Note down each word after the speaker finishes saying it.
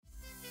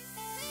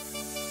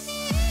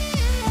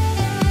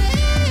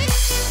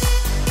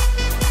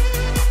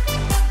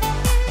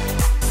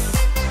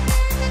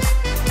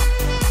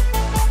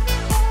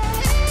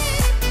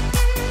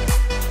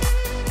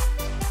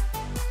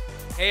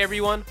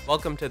everyone,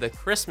 welcome to the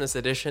Christmas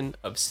edition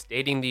of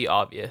Stating the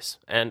Obvious,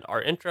 and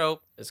our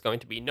intro is going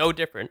to be no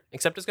different,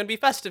 except it's going to be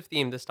festive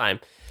themed this time.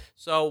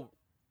 So,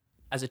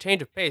 as a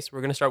change of pace, we're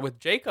going to start with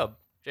Jacob.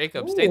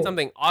 Jacob, state Ooh.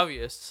 something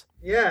obvious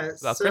Yeah,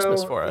 about so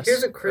Christmas for us,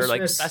 here's a or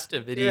like Christmas,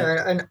 festivity.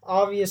 yeah, an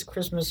obvious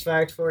Christmas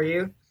fact for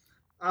you.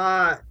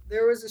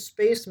 There was a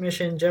space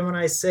mission,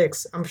 Gemini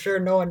 6. I'm sure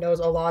no one knows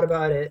a lot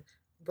about it,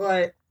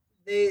 but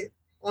they,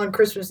 on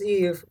Christmas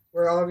Eve,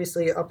 were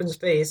obviously up in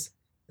space,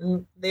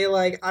 and they,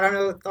 like, I don't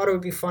know, thought it would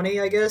be funny,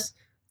 I guess,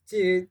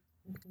 to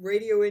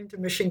radio into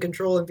mission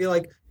control and be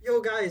like, yo,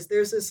 guys,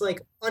 there's this,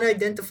 like,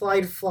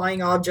 unidentified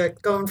flying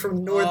object going from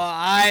Oh, north.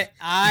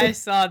 I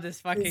saw this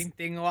fucking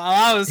thing while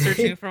I was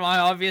searching for my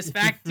obvious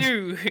fact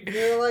too.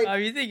 They're like, Oh,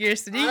 you think you're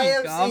sneaky, I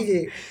am Gum?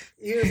 sneaky.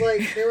 He was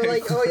like, they were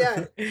like, oh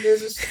yeah, there's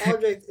this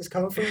object is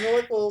coming from the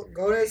North Pole,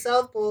 going to the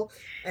South Pole,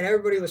 and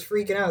everybody was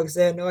freaking out because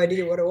they had no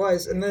idea what it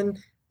was. And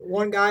then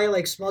one guy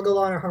like smuggled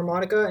on a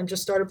harmonica and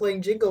just started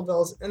playing Jingle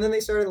Bells, and then they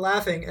started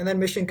laughing, and then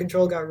Mission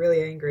Control got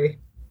really angry.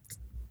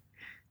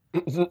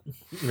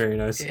 Very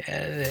nice.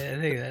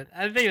 Yeah,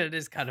 I think that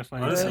is kind of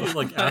funny. Honestly, though.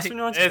 like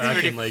astronauts it's back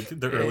pretty- in like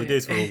the early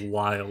days were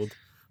wild.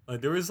 Like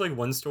there was like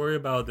one story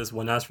about this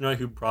one astronaut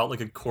who brought like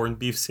a corned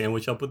beef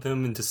sandwich up with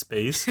him into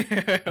space. And,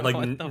 like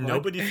What the fuck?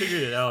 nobody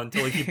figured it out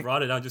until like he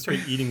brought it out, and just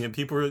started eating it.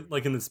 People were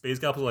like in the space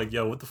capsule like,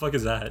 "Yo, what the fuck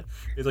is that?"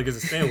 It's like it's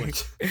a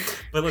sandwich.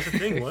 But like the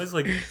thing was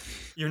like,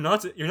 you're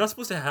not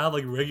supposed to have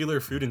like regular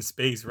food in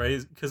space,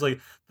 right? Because like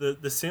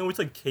the sandwich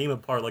like came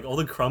apart, like all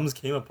the crumbs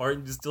came apart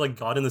and just like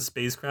got in the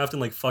spacecraft and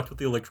like fucked with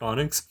the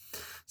electronics.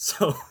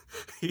 So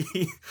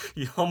he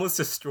almost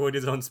destroyed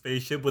his own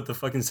spaceship with the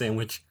fucking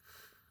sandwich.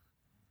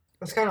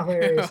 That's kind of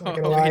hilarious, not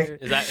gonna lie.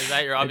 Is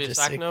that your obvious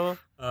fact, Interesting.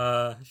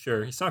 Noah?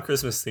 Sure. It's not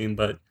Christmas themed,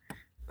 but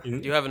Do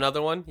you have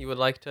another one you would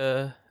like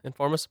to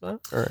inform us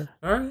about? Or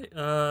all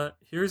right.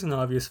 Here's an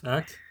obvious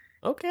fact.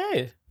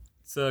 okay,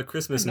 It's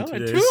Christmas in No, 2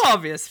 days. two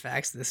obvious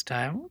facts this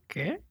time.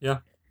 Okay.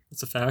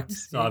 It's a fact. I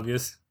It's see.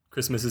 obvious.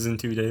 Christmas is in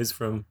 2 days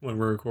from when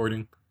we're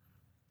recording.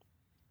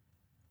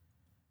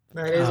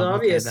 That is Okay,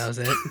 obvious. that was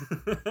it.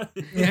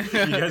 You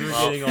guys were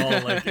Well. getting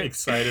all like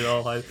excited,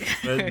 all hype,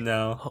 but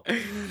no.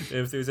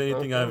 If there's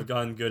anything Okay. I've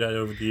gotten good at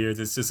over the years,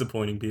 it's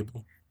disappointing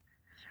people.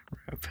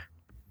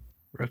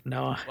 Rip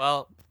Noah.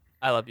 well,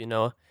 I love you,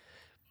 Noah,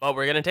 but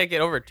we're gonna take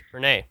it over to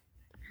Renee.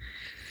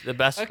 The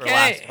best for Okay.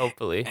 last,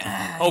 hopefully.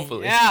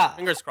 Hopefully. Yeah.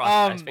 Fingers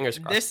crossed, guys. Fingers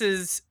crossed. This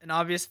is an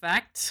obvious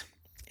fact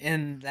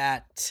in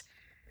that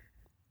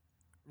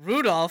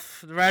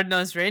Rudolph the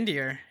Red-Nosed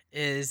Reindeer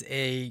is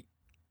a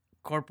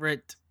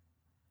corporate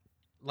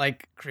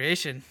like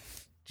creation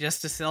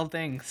just to sell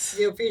things.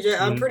 Yo, PJ,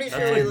 I'm pretty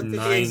That's sure we like looked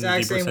at the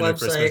exact same 90% of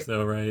Christmas, website.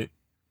 though, right?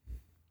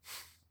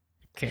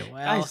 Okay,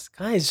 well,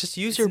 guys, just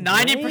use it's your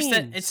 90%.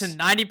 brains. It's a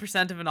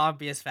 90% of an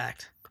obvious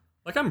fact.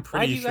 Like I'm do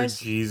pretty you sure guys-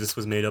 Jesus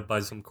was made up by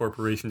some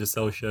corporation to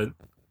sell shit.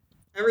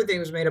 Everything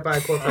was made up by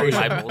a corporation.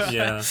 Bibles.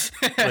 Yeah.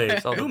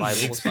 Wait, Sell the who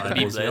Bibles, makes the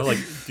Bibles? You know, Bibles.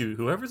 like, dude,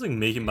 whoever's like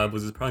making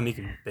Bibles is probably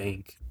making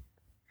bank.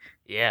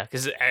 Yeah,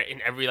 because in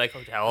every like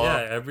hotel, Yeah,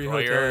 every drawer,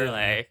 hotel, yeah.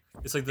 like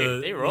It's like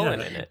they rolling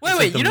in it. Wait, It's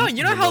wait. like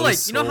You know how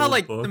most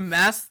sold book.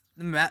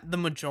 the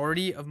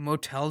majority of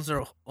motels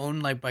are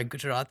owned like by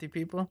Gujarati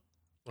people.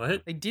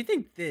 What? Like, do you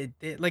think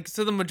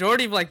so the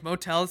majority of like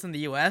motels in the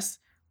U.S.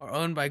 are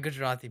owned by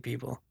Gujarati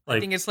people? I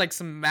Like- think it's like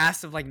some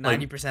massive like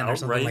 90% or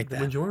something outright like the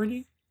that.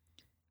 majority?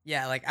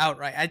 Yeah, like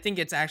outright. I think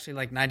it's actually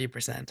like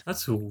 90%.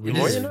 That's The weird.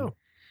 more is- you know.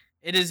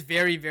 It is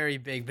very very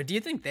big. But do you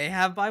think they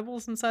have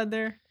Bibles inside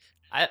there?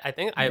 I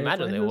Any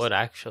imagine they places? would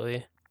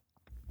actually.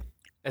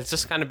 It's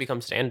just kind of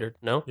become standard,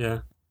 no? Yeah.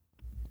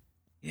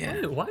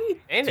 Yeah. Why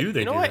And do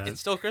they you know do what? that?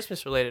 It's still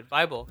Christmas related.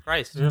 Bible,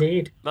 Christ, Yeah.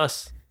 Indeed.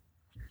 must.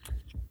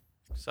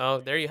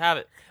 So there you have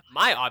it.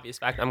 My obvious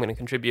fact I'm going to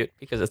contribute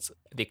because it's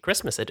the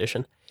Christmas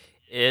edition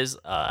is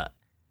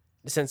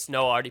since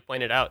Noah already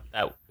pointed out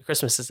that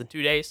Christmas is in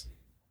 2 days,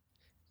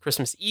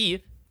 Christmas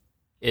Eve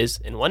is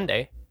in 1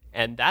 day,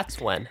 and that's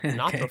when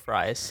nacho Okay.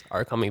 fries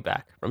are coming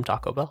back from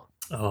Taco Bell.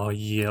 Oh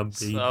yeah,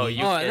 baby. So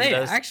you Oh, can they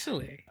just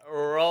actually.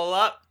 roll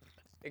up,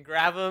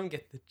 grab them,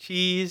 get the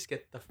cheese,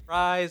 get the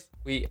fries.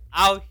 We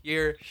out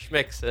here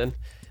schmixing.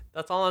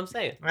 That's all I'm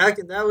saying.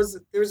 There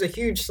was a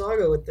huge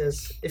saga with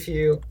this. If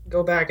you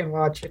go back and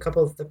watch a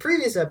couple of the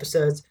previous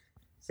episodes,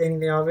 stating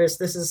the obvious,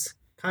 this is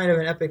kind of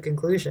an epic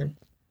conclusion.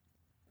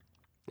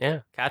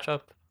 Yeah, catch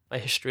up my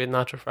history of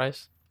nacho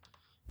fries.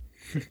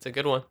 It's a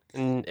good one.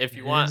 And if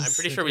you want, I'm is-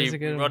 pretty it sure we is a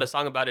good wrote one. a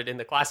song about it in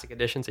the classic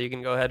edition, so you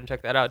can go ahead and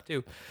check that out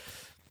too.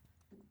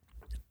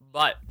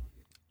 But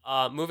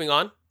moving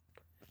on,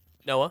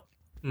 Noah,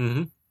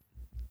 Mm-hmm.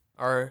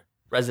 our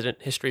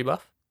resident history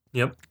buff,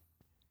 Yep.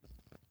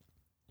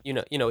 you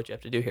know what you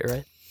have to do here,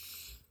 right?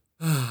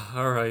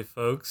 All right,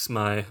 folks,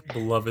 my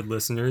beloved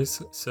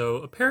listeners. So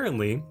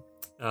apparently,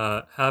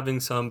 having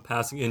some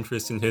passing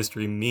interest in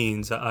history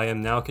means that I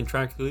am now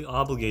contractually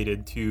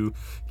obligated to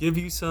give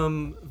you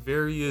some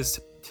various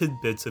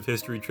tidbits of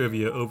history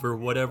trivia over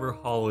whatever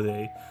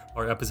holiday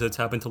our episodes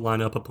happen to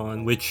line up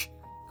upon, which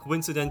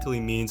coincidentally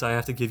means I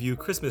have to give you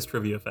Christmas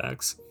trivia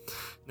facts.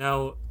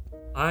 Now,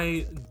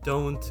 I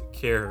don't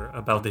care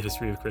about the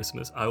history of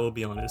Christmas. I will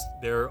be honest.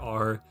 There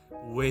are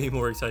way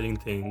more exciting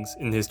things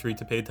in history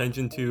to pay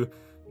attention to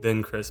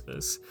than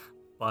Christmas.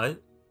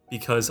 But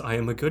because I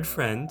am a good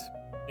friend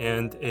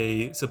and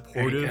a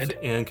supportive good.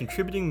 and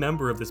contributing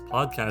member of this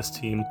podcast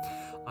team,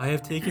 I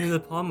have taken it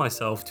upon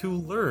myself to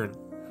learn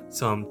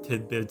some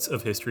tidbits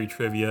of history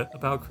trivia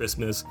about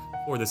Christmas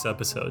for this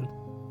episode.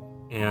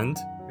 And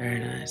Very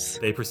nice.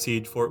 they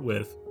proceed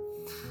forthwith.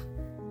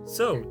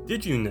 So,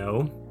 did you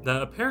know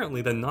that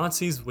apparently the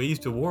Nazis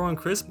waged a war on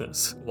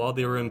Christmas while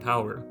they were in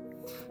power?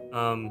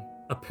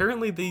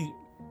 Apparently they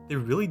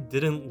really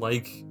didn't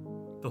like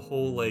the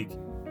whole like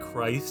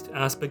Christ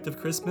aspect of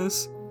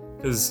Christmas,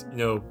 because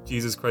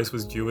Jesus Christ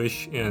was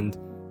Jewish and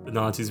the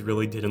Nazis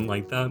really didn't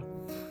like that.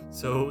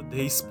 So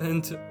they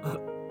spent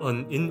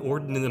an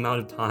inordinate amount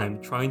of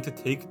time trying to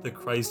take the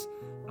Christ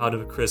out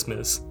of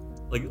Christmas.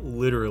 Like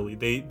literally,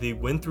 they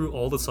went through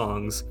all the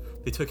songs,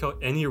 they took out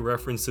any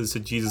references to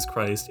Jesus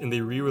Christ, and they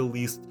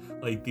re-released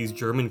like these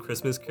German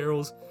Christmas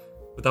carols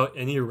without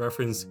any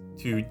reference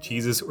to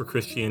Jesus or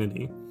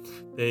Christianity.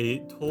 They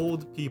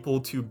told people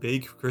to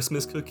bake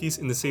Christmas cookies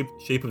in the same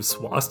shape of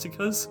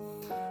swastikas,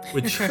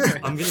 which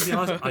I'm gonna be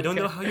honest, I don't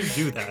know how you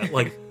do that.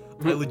 Like,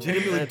 I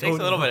legitimately It takes don't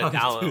a little know bit of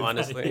how to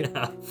talent, do that.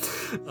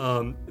 honestly.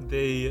 Yeah.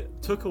 They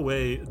took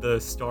away the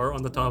star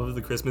on the top of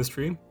the Christmas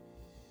tree.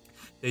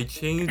 They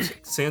changed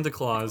Santa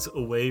Claus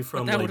away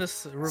from That like would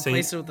have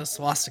replaced it with a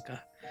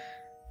swastika.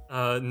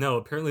 no,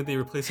 apparently they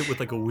replaced it with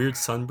like a weird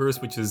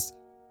sunburst, which is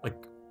like,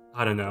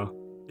 I don't know.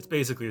 It's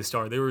basically a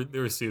star. They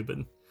were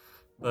stupid.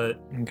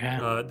 But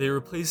Okay. they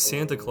replaced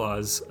Santa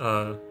Claus,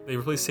 they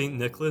replaced Saint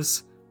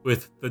Nicholas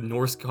with the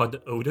Norse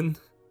god Odin,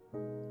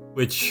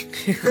 which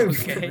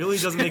Okay. really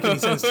doesn't make any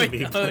sense to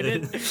me, but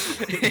Odin.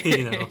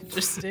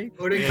 Interesting.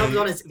 Odin comes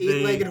on his And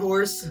 8-legged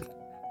horse.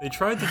 They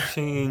tried to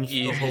change the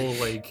Easy. whole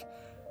like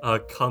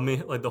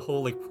coming, like the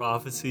whole like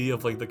prophecy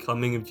of like the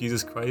coming of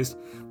Jesus Christ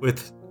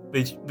with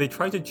they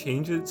tried to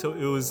change it so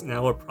it was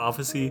now a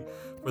prophecy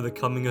for the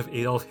coming of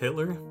Adolf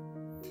Hitler,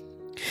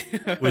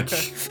 which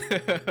What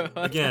the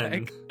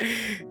again, heck?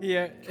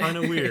 Yeah. kind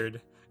of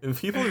weird. And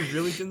people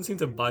really didn't seem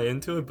to buy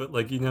into it, but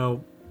like,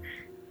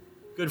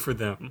 good for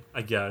them,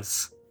 I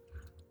guess.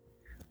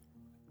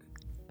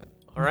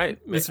 All right.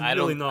 It's I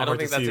really don't, not I don't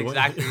hard think to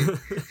that's see. exactly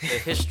the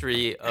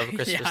history of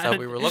Christmas Yeah, I that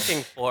we don't- were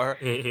looking for.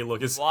 Hey,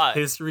 look, it's Why?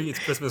 history, it's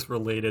Christmas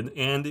related,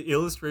 and it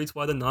illustrates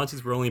why the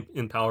Nazis were only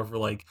in power for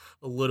like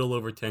a little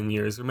over 10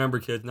 years. Remember,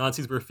 kids,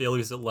 Nazis were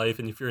failures at life,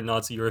 and if you're a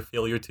Nazi, you're a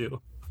failure too.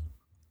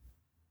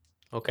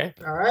 Okay.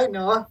 All right,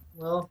 Noah.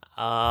 Well,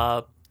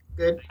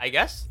 good. I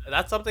guess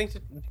that's something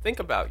to think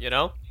about,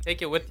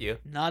 Take it with you.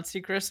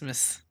 Nazi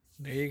Christmas.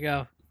 There you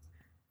go.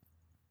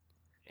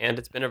 And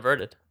it's been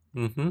averted.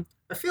 Mm-hmm.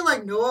 I feel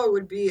like Noah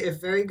would be a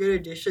very good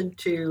addition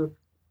to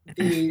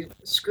the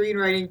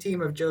screenwriting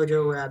team of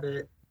Jojo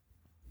Rabbit.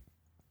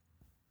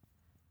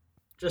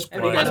 Just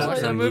Have you Why guys not?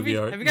 watched that That movie? movie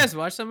art- Have you guys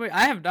watched that movie?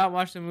 I have not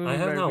watched the movie. I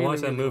have but not really,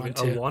 watched that really movie. want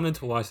I to. wanted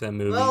to watch that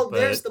movie, Well, but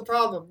there's the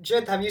problem.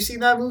 Jit, have you seen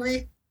that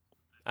movie?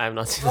 I have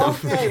not seen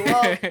that. Okay,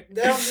 well,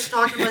 then I'm just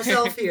talking to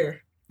myself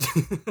here.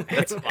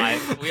 That's fine.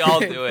 We all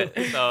do it.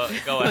 So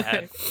go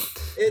ahead.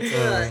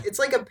 It's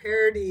like a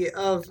parody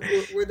of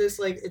where this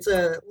like it's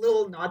a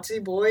little Nazi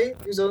boy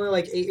who's only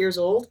like 8 years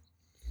old,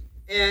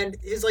 and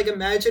his like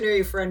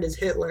imaginary friend is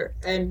Hitler,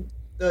 and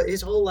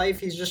his whole life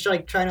he's just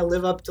like trying to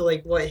live up to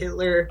like what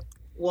Hitler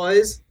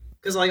was,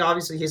 because like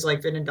obviously he's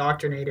like been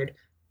indoctrinated,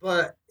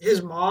 but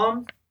his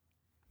mom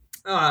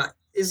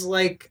is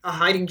like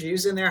hiding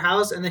Jews in their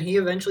house, and then he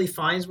eventually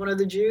finds one of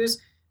the Jews,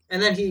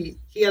 and then he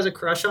has a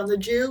crush on the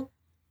Jew.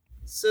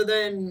 So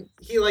then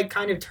he like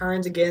kind of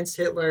turns against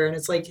Hitler, and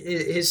it's like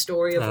his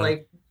story of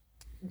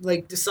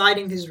like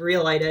deciding his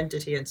real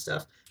identity and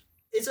stuff.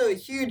 It's a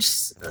huge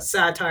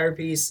satire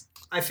piece.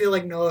 I feel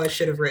like Noah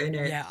should have written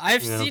it. Yeah,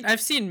 Yeah. I've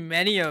seen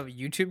many of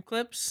YouTube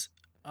clips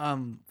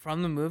from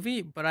the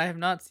movie, but I have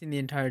not seen the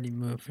entirety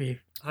movie.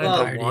 I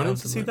Well- had wanted of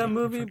to the see that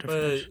movie movie, from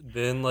but start to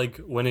then like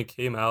when it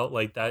came out,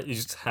 like that it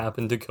just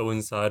happened to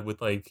coincide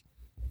with like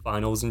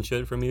finals and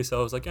shit for me. So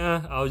I was like,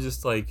 I'll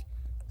just like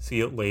see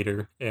it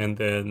later, and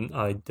then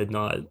I did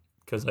not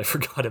because I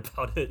forgot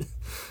about it.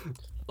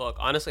 Look,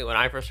 honestly, when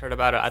I first heard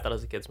about it, I thought it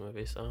was a kids'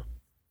 movie. So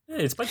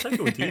Hey, it's by Taika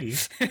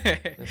Waititi.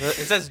 it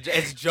says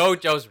it's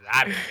JoJo's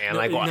Rabbit, man. No,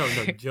 Like what? no,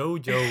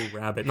 Jojo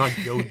Rabbit, not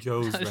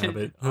JoJo's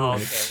Rabbit. Oh, Oh,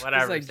 okay,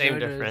 whatever. like Same JoJo's.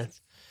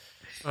 difference.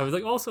 I was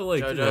like, also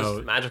like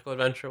JoJo's Magical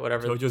Adventure,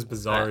 whatever. JoJo's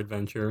Bizarre that-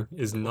 Adventure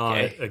is not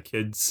Okay. a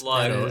kids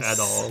Look. show at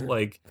all.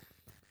 Like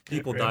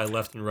people die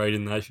left and right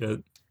in that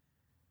shit.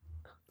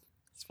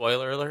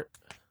 Spoiler alert.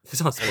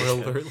 It's not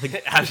spoiler alert.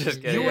 Like I'm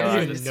just kidding. you I'm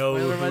wouldn't even just- know.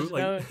 Spoiler Who, much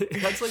like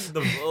that's like the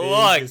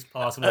Look. biggest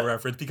possible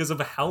reference because of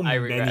how I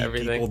regret many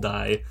everything. people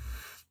die.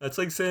 That's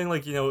like saying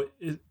like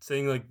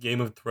saying like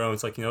Game of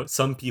Thrones, like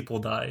some people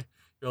die.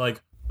 You're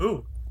like,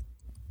 who?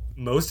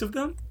 Most of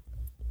them?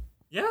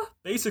 Yeah,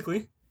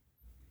 basically.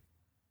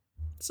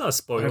 It's not a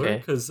spoiler Okay.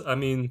 because I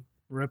mean,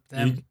 Rip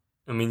them.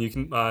 you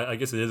can. I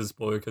guess it is a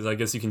spoiler because I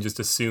guess you can just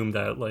assume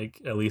that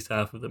like at least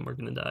half of them are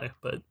gonna die.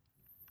 But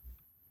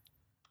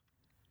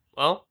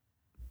Well,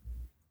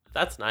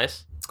 that's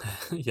nice.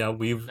 Yeah,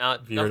 we've Now,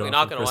 veered definitely off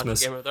not of going to watch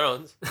Christmas. Game of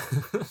Thrones.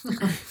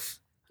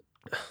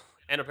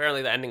 And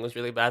apparently the ending was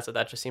really bad, so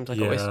that just seems like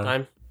a waste of Yeah.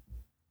 time.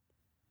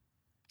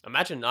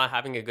 Imagine not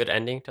having a good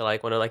ending to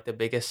like one of like the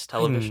biggest I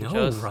television know,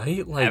 shows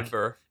right? Like,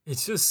 ever.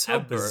 it's just so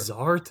Ever.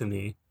 bizarre to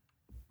me.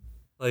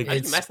 Like, How do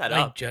you mess that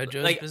up?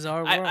 JoJo's Like,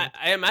 Bizarre I, World.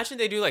 I imagine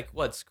they do like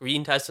what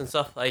screen tests and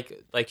stuff, like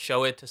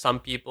show it to some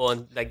people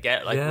and like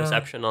get like Yeah.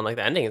 reception on like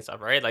the ending and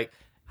stuff, right? Like,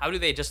 how do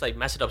they just like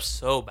mess it up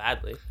so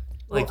badly?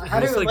 Well, Like, how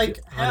it's do like,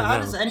 I don't how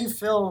know. does any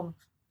film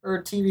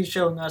or TV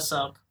show mess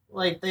up?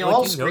 Like they Like,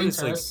 all you screen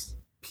notice, like, test.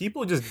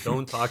 people just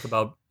don't talk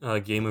about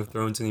Game of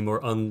Thrones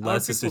anymore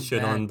unless it's a people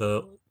shit on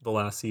bad? the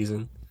last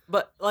season.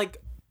 But like,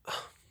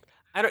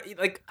 I don't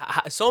like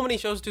so many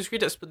shows do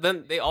screen tests, but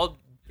then they all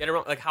get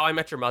around. Like How I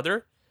Met Your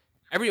Mother,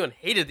 everyone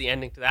hated the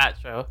ending to that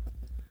show.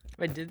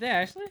 Wait, did they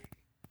actually?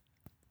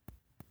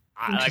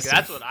 Like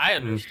that's what I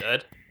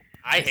understood.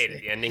 I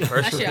hated the ending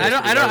personally. Actually,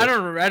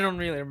 I don't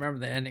really remember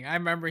the ending. I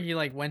remember he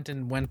like went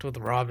with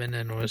Robin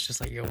and was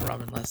just like, "Yo,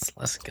 Robin,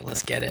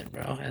 let's get it,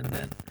 bro." And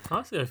then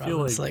Honestly, I feel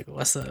Robin's like, like,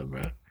 "What's up,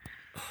 bro?"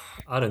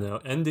 I don't know.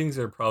 Endings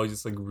are probably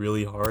just like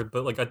really hard,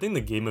 but like I think the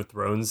Game of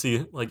Thrones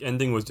like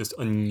ending was just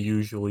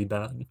unusually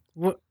bad.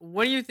 What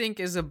do you think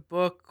is a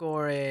book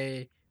or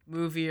a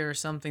movie or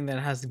something that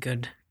has a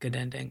good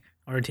ending,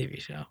 or a TV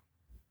show?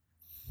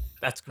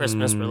 That's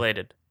Christmas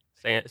related.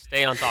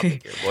 Stay on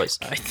topic here, boys.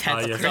 That's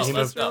Yeah,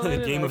 Christmas Game of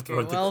related? Game of Okay,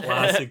 Thrones, well- the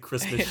classic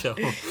Christmas show.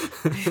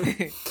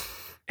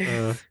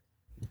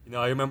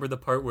 I remember the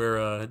part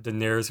where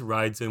Daenerys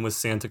rides in with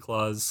Santa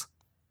Claus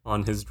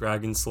on his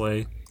dragon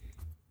sleigh.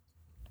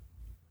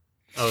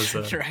 That was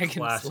a Dragon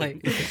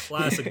classic, sleigh.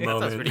 classic That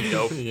sounds moment. pretty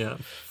dope. Yeah.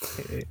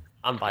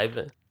 I'm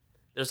vibing.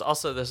 There's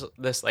also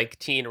this like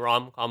teen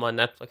rom com on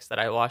Netflix that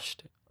I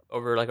watched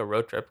over like a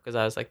road trip because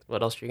I was like,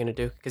 what else are you gonna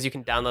do? Because you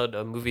can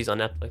download movies on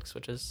Netflix,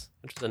 which is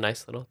a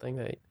nice little thing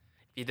that if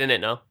you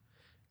didn't know,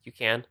 you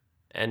can,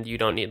 and you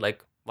don't need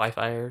like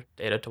Wi-Fi or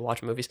data to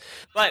watch movies.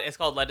 But it's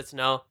called Let It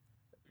Snow.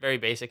 Very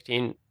basic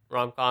teen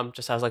rom com.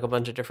 Just has like a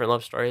bunch of different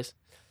love stories.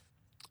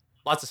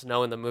 Lots of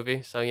snow in the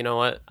movie, so you know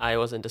what? I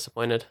wasn't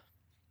disappointed.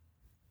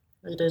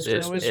 It is It-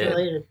 Christmas it-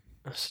 related.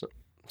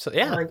 So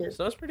yeah, I like it.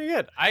 so it's pretty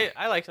good. I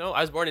like snow.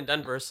 I was born in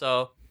Denver,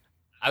 so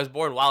I was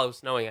born while it was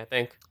snowing, I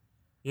think.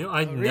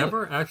 I really?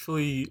 never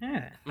actually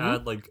Yeah.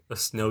 had like a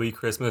snowy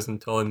Christmas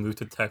until I moved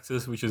to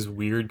Texas, which is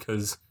weird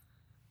because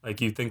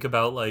like you think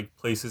about like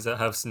places that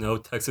have snow,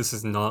 Texas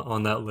is not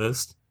on that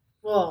list.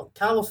 Well,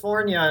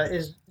 California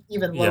is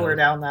even Yeah, lower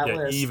down that yeah,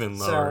 list. even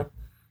lower. So,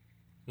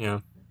 Yeah.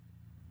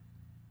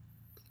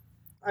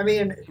 I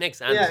mean, Makes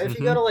sense. yeah, if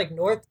you go to like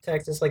North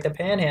Texas, like the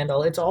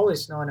Panhandle, it's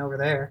always snowing over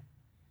there.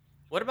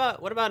 What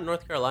about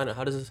North Carolina?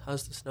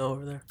 How's the snow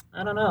over there?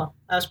 I don't know.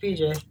 Ask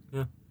PJ.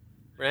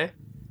 Right?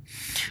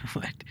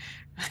 What?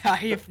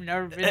 I've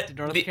never been to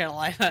North The-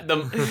 Carolina.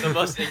 The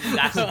most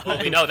exact. Well,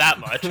 we know that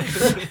much.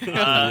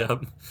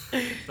 Yep.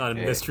 Not a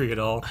mystery at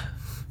all.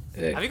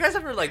 Have you guys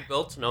ever like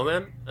built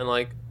snowman and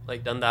like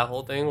done that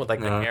whole thing with like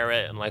the No.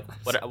 carrot and like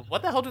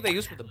what the hell do they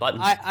use for the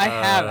buttons? I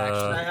have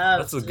actually. I have,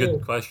 That's a too.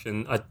 good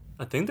question.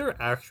 I think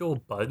they're actual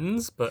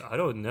buttons, but I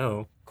don't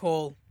know.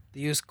 Coal.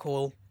 They use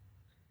coal.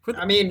 What-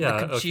 I mean, yeah,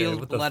 Concealed okay,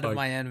 what the blood of fuck?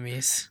 my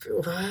enemies.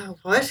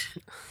 What?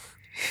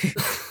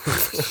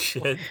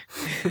 Shit.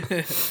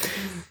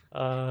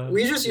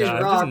 We just use Yeah,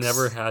 I've rocks. just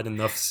never had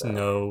enough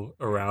snow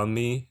around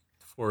me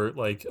for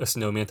like a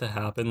snowman to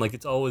happen. Like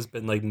it's always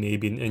been like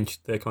maybe an inch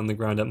thick on the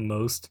ground at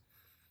most.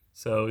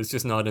 So it's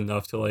just not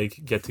enough to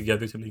like get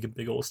together to make a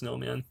big old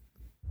snowman.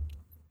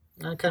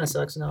 That kind of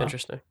sucks now.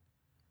 Interesting.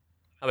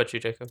 How about you,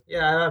 Jacob?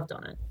 Yeah, I've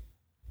done it.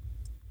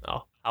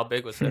 Oh, how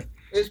big was it?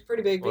 It was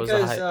pretty big What was the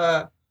because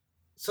height?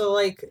 so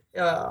like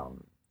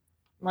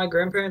my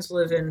grandparents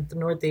live in the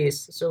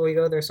Northeast, so we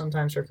go there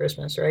sometimes for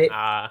Christmas, right?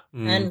 Ah,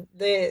 And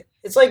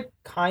it's like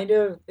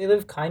they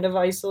live kind of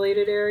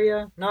isolated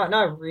area,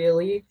 not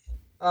really,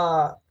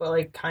 but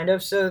like kind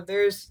of. So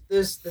there's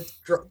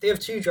they have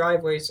two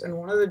driveways, and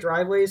one of the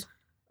driveways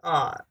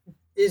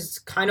is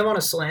kind of on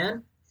a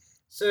slant.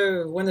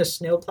 So when the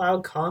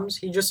snowplow comes,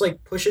 he just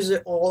like pushes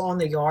it all on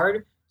the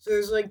yard. So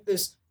there's like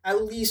this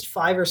at least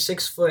 5 or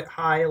 6 foot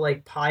high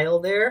like pile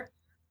there.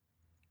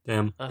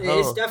 Damn.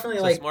 It's definitely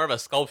so like it's more of a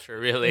sculpture,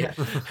 really. Yeah.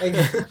 like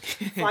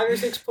 5 or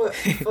 6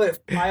 foot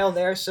pile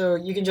there, so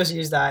you can just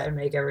use that and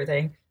make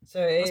everything. So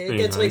it pretty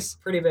gets nice.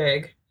 like pretty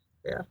big.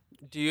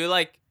 Do you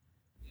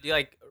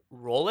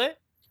roll it?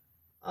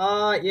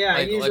 Yeah,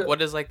 I use Like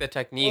what is like the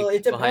technique Well,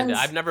 it behind it? depends.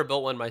 I've never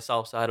built one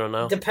myself, so I don't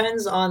know.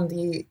 depends on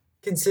the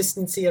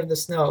consistency of the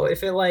snow.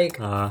 If it like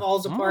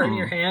falls apart in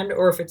your hand,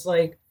 or if it's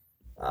like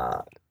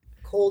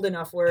cold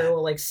enough where it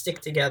will like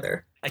stick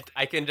together.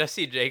 I can just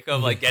see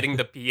Jacob like getting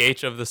the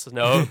pH of the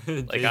snow.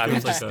 Like I'm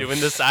Jacob's just like doing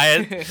the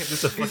science.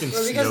 just a fucking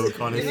Well, because snow if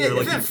connoisseur. it-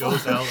 Like if he it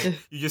goes falls- out,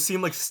 you just see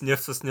him like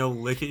sniffs the snow,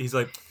 lick it. He's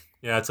like,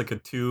 yeah, it's like a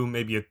 2,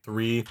 maybe a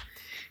 3.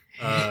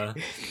 Yeah,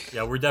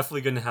 we're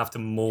definitely gonna have to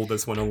mold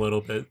this one a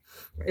little bit.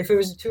 If it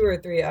was a 2 or a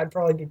 3, I'd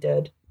probably be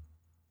dead.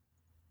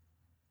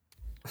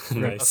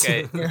 Nice.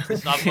 Okay, Yeah.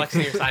 stop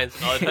flexing your science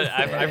knowledge.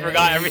 I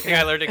forgot everything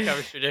I learned in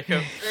chemistry,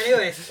 Jacob.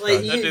 Anyway,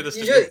 like Don't do this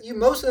you to me. just you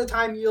most of the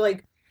time you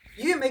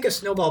can make a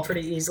snowball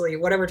pretty easily,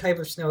 whatever type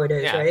of snow it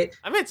is, Yeah. right?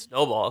 I made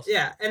snowballs.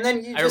 Yeah, and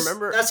then you I just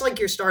remember- that's like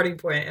your starting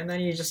point, and then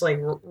you just like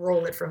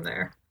roll it from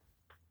there.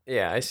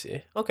 Yeah, I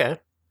see. Okay.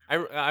 I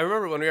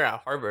remember when we were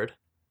at Harvard,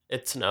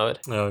 it snowed,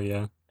 Oh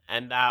yeah.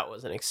 and that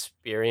was an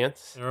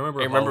experience. I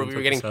remember. I remember Holland we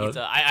were took getting us out.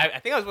 pizza. I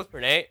think I was with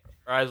Renee,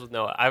 or I was with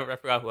Noah. I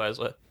forgot who I was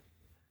with.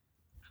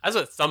 I was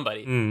with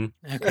somebody. Mm.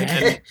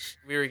 Okay.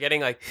 We were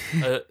getting like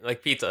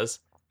pizzas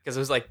because it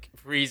was like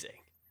freezing,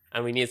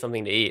 and we needed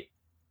something to eat,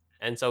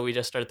 and so we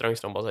just started throwing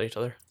snowballs at each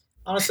other.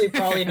 Honestly,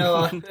 probably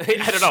Noah.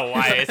 I don't know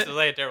why. It's just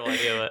like a terrible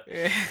idea, but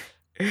yeah,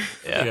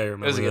 I it was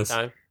remember a good this.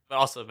 time, but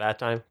also a bad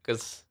time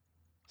because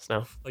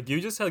snow. Like you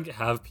just like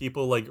have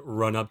people like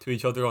run up to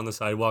each other on the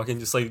sidewalk and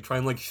just like try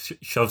and like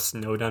shove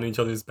snow down each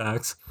other's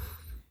backs.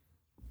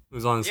 It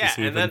was honestly Yeah,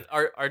 stupid. and then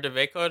our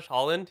debate coach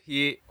Holland,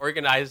 he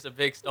organized a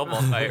big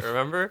snowball fight.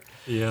 Remember?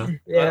 yeah.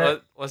 Yeah,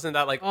 Wasn't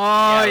that like?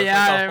 Oh it was yeah,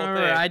 like the I whole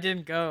remember. thing. I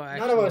didn't go.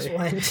 none of us Actually.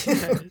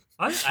 went.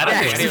 I don't Yeah,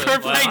 think any of we're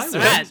us went. playing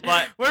I Smash.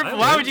 But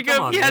Why would you Come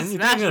go on, PS man. You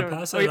think Smash? you're gonna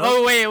pass that Wait, up?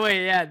 oh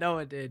wait, yeah,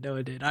 Noah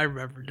did. I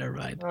remember. Never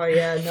mind. Oh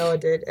yeah, Noah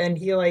did, and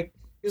he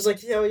was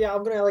like, yo, yeah,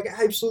 I'm gonna like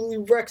absolutely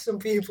wreck some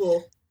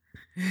people,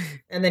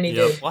 and then he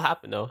Yep. did. what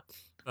happened though?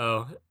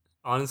 Oh,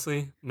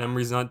 honestly,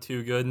 memory's not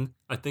too good.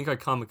 I think I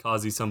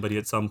kamikaze somebody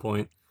at some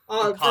point.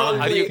 Oh,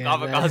 How do you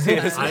probably. kamikaze in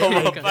a I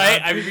snowball think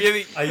fight? I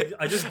really.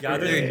 I just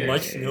gathered as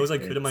much snow as I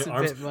could in my It's a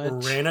arms, bit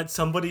much. ran at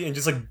somebody, and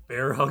just like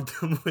bear hugged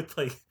them with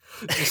like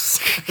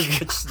just as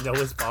much snow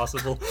as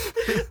possible.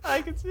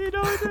 I can see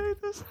no one doing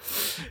this.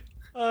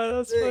 Oh,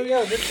 that's Yeah, funny.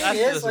 yeah, the thing That's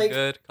is, just like,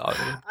 good comedy.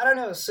 I don't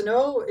know,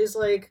 snow is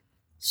like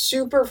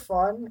super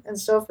fun and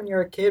stuff when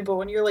you're a kid, but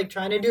when you're like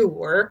trying to do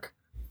work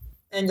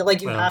and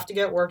like you Well. have to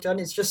get work done,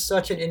 it's just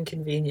such an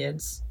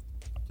inconvenience.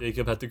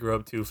 Jacob had to grow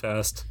up too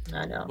fast.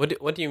 I know.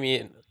 What do you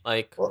mean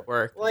like Well,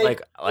 work?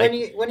 like,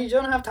 when you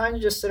don't have time to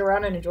just sit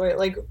around and enjoy it,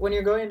 like when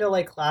you're going into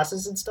like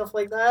classes and stuff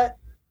like that,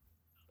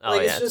 oh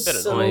like yeah, it's it's a bit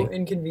just so annoying.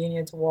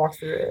 inconvenient to walk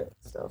through it and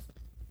stuff.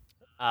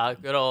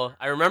 Good old.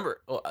 I remember.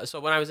 So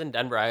when I was in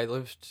Denver, I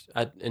lived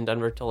in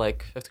Denver till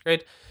like 5th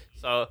grade.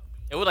 So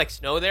it would like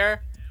snow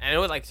there, and it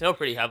would like snow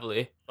pretty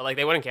heavily. But like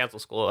they wouldn't cancel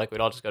school. Like we'd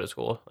all just go to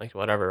school. Like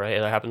whatever, right?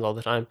 That happens all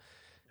the time.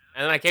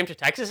 And then I came to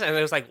Texas, and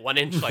there was like 1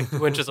 inch, like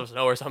 2 inches of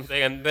snow or something,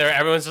 and there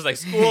everyone's just like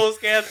school's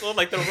canceled.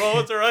 Like the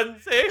roads are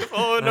unsafe.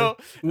 Oh no,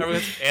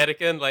 everyone's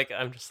panicking. Like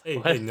I'm just Hey,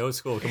 like, hey, what? no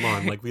school. Come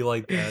on, like we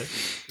like that.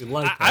 We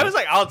like that. I was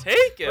like, I'll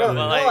take it. Bro, but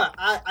no, like,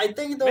 I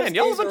think those man,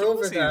 y'all days a bunch are of over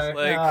pussies, there.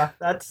 like- Nah,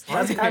 that's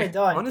kind of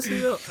done. Honestly,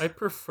 though, I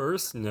prefer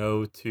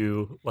snow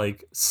to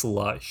like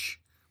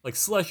slush. Like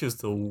slush is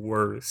the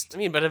worst. I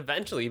mean, but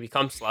eventually you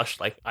become slush.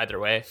 Like either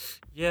way.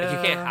 Yeah, Like,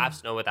 you can't have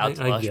snow without I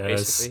slush, guess.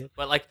 basically.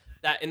 But like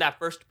that in that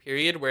first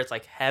period where it's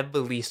like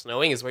heavily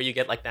snowing is where you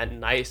get like that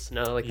nice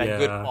snow, like that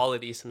good Yeah.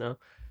 quality snow.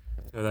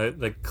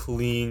 that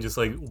clean, just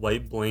like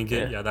white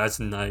blanket. Yeah. Yeah, that's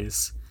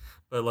nice.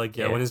 But like,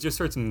 yeah, Yeah. when it just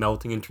starts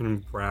melting and turning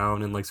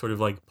brown and like sort of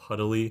like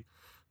puddly,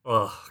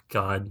 oh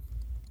god,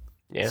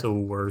 Yeah, so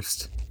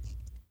worst.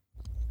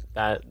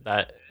 that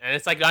and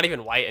it's like not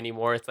even white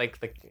anymore. It's like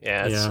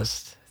yeah, Yeah.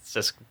 it's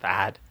just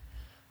bad.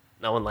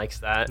 No one likes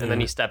that, and then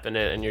Yeah. you step in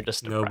it and you're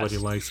just depressed. Nobody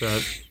likes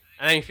that.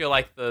 And then you feel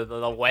like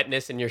the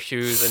wetness in your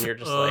shoes, and you're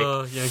just like,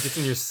 Yeah, it gets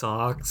in your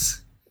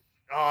socks.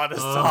 oh, the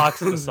socks,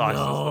 the socks is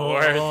the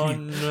worst. Oh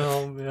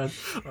no, man!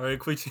 All right,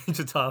 quick change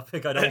the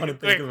topic. I don't want to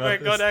Quick, think about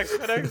go this. next,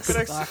 go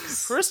next.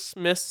 Sucks.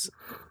 Christmas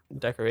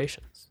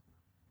decorations.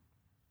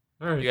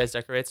 All Do right. you guys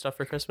decorate stuff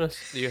for Christmas?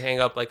 Do you hang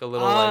up like a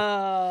little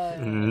like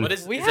Mm. what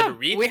is we is it a have-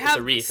 wreath? we It's a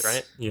have wreath,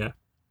 right? Yeah.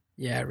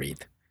 Yeah,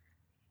 wreath.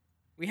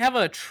 We have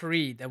a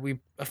tree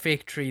a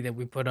fake tree that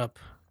we put up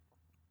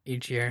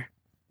each year,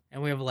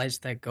 and we have lights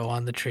that go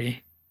on the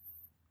tree.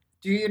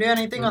 Do you do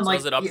anything on So like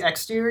is it up- the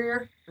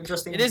exterior or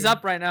just the It is interior?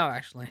 up right now,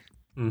 actually.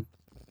 Hmm.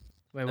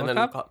 Wait, And what then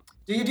cup?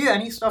 Do you do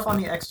any stuff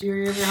on the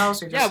exterior of your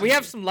house? Or just Yeah, we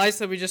have some lights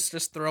that we just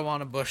throw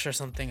on a bush or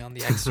something on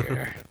the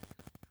exterior.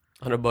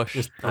 on a bush.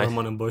 Just throw Nice. them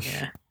on a bush.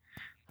 Yeah.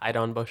 Hide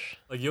on bush.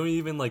 Like you don't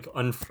even like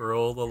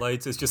unfurl the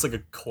lights. It's just like a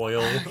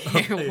coil. of,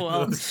 like,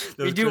 Well, those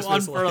we do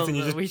Christmas unfurl lights, and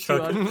you them, just we do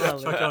chuck, unfurl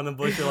chuck it them. on the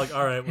bush. You're like,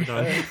 all right, we're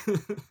done.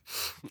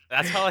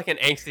 That's how like an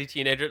angsty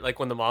teenager, like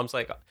when the mom's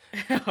like,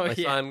 Oh my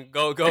yeah. son,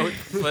 go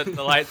put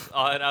the lights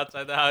on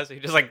outside the house. He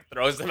just like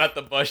throws them at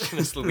the bush and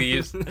just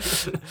leaves.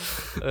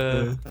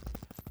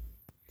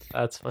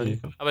 That's funny.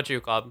 Yeah. How about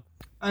you, Cobb?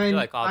 I mean,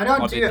 like I don't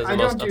Coffee do does the I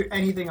most don't do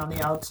anything on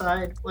the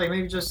outside. Like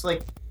maybe just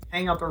like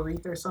hang up a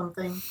wreath or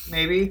something.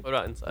 Maybe. What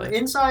about But inside?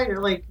 inside,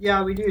 or like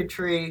yeah, we do a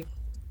tree.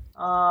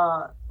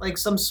 Like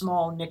some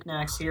small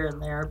knickknacks here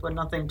and there, but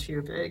nothing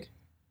too big.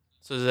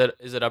 So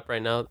is it up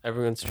right now?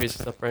 Everyone's trees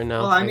is up right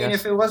now. Well, I mean,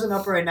 guess? if it wasn't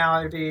up right now,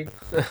 I'd be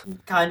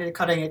kind of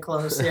cutting it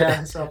close.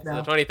 Yeah, it's up It's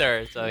now. the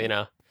 23rd,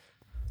 so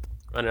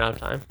running out of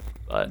time.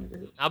 But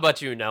how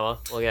about you, Noah?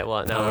 We'll get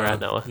what? Now we're at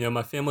Noah. Yeah,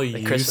 my family The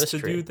used Christmas to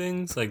tree. do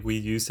things like we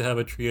used to have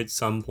a tree at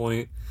some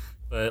point,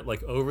 but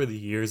like over the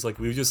years, like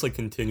we've just like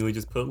continually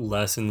just put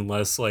less and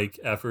less like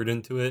effort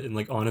into it, and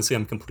like honestly,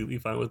 I'm completely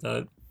fine with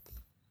that.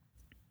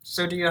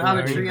 So do you have a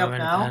Where are you tree up going with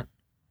now? that?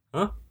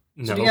 So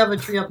No, do you have a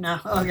tree up now?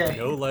 Okay.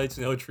 no lights,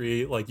 no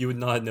tree. Like you would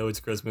not know it's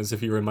Christmas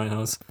if you were in my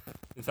house.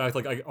 In fact,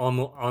 like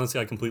honestly,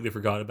 I completely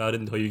forgot about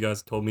it until you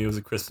guys told me it was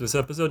a Christmas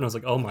episode, and I was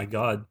like, oh my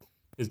god,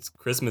 it's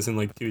Christmas in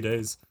like 2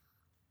 days.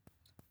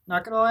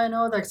 Not gonna lie, I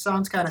know that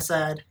sounds kind of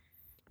sad.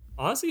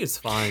 Honestly, it's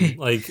fine.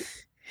 Like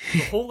the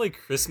whole like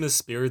Christmas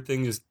spirit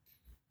thing just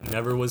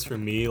never was for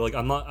me. Like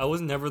I was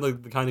never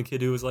like the kind of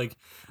kid who was like,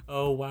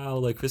 oh wow,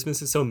 like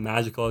Christmas is so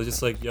magical. I was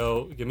just like,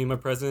 yo, give me my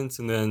presents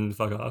and then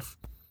fuck off.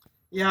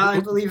 Yeah, I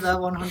believe that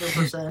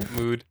 100%.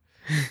 Mood.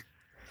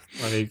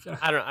 Like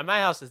I don't know.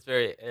 My house is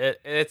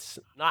it's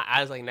not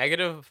as like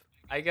negative,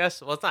 I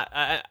guess. Well, it's not.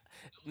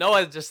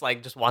 Noah just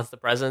wants the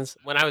presents.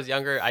 When I was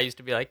younger, I used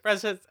to be like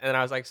presents, and then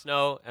I was like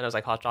snow, and I was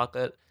like hot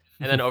chocolate,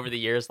 and then over the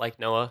years, like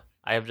Noah,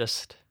 I have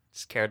just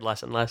cared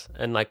less and less,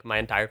 and like my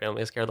entire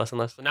family has cared less and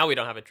less. So now we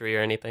don't have a tree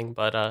or anything,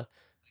 but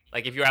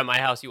like if you're at my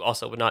house, you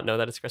also would not know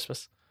that it's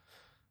Christmas.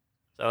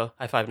 So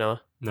high five,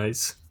 Noah.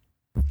 nice.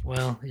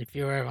 Well, if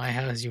you were at my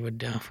house, you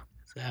would know.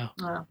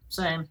 So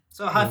Same.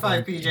 So high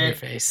five, in your PJ.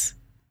 face.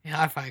 Yeah,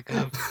 high five,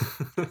 Cub.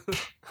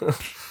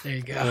 There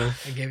you go. Uh,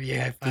 I give you a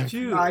high five. Did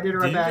you? I did it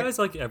right did you back. guys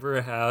like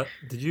ever have?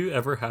 Did you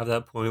ever have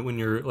that point when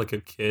you're like a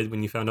kid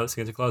when you found out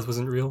Santa Claus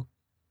wasn't real?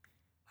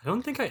 I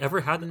don't think I ever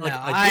had. Like No,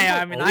 I think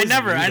I mean, I always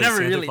never- knew I that never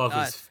Santa really Claus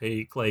thought- was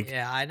fake. Like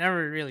Yeah, I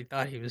never really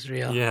thought he was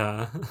real.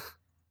 yeah.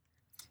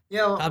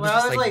 Yo, I when was I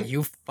just was like, like,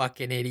 you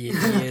fucking idiot,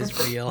 he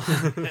is real.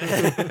 when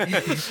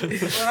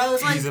I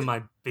was He's like, in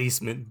my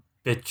basement,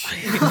 bitch.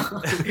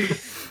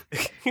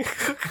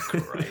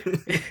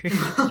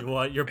 You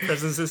want your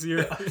presents this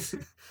year?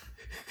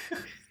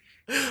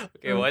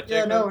 Okay, what? yeah,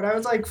 Jacob? no, when I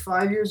was like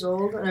 5 years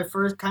old and I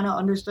first kind of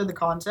understood the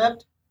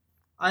concept,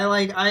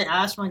 I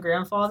asked my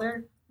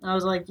grandfather, and I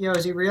was like, yo,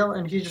 is he real?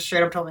 And he just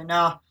straight up told me,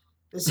 nah,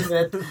 this is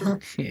it. So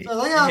I was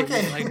like, yeah,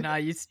 okay. He's like, nah,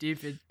 you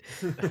stupid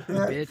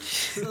bitch.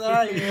 So there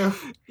I go.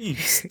 You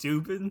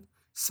stupid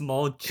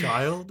small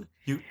child.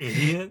 You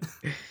idiot.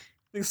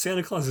 Think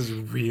Santa Claus is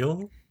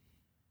real?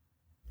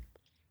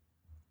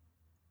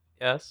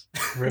 Yes.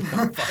 Rip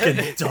Fucking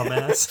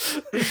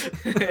dumbass.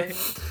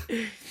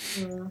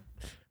 Yeah.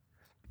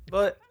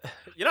 But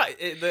you know,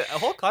 the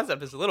whole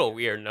concept is a little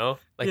weird, no?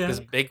 Like Yeah. this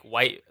big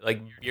white,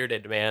 like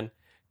bearded man,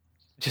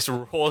 just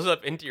rolls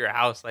up into your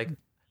house, like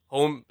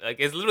home, like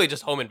it's literally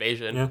just home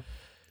invasion, Yeah.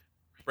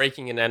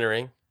 breaking and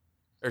entering,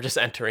 or just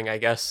entering, I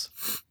guess.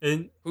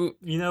 And Who?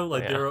 you know,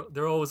 like Yeah.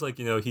 they're always like,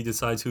 you know, he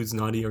decides who's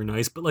naughty or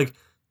nice, but like,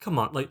 come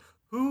on, like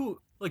who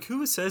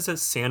says that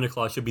Santa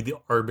Claus should be the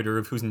arbiter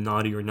of who's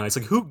naughty or nice?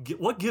 Like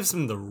what gives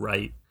him the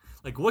right?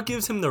 Like what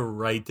gives him the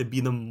right to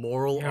be the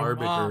moral Your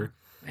arbiter? mom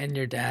and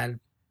your dad.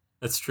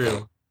 That's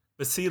true.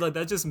 But see, like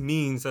that just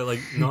means that like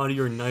naughty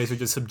or nice are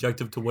just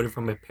subjective to whatever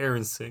my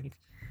parents think.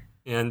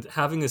 And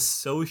having a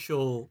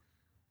social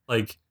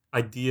like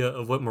idea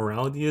of what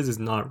morality is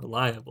not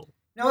reliable.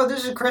 No,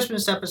 this is a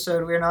Christmas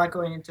episode. We're not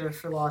going into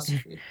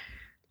philosophy.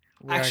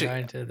 We Actually, are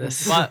going to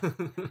this. But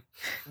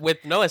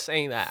with Noah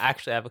saying that,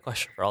 actually, I have a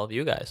question for all of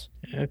you guys.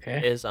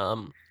 Okay. Is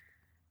like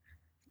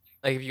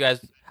if you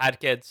guys had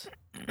kids,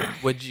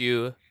 would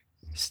you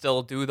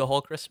still do the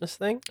whole Christmas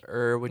thing,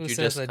 or would Who you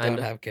says just I kind don't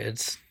of? have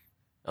kids?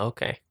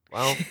 Okay.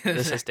 Well,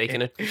 this has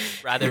taken a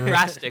rather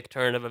drastic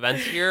turn of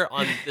events here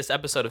on this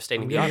episode of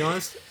Stating I'm the gonna be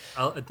Obvious.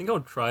 honest. I think I'll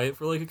try it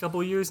for like a couple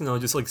of years, and I'll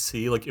just like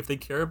see like if they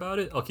care about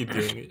it, I'll keep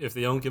doing it. If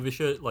they don't give a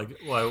shit, like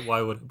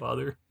why would I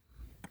bother?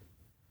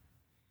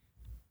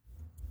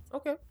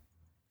 Okay.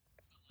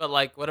 But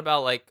like, what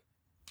about like,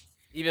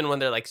 even when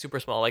they're like super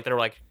small, like they're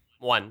like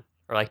 1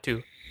 or like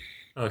 2?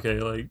 Okay,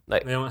 like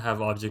Like- they don't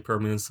have object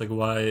permanence. Like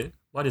why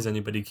does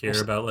anybody care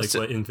Well, about like so-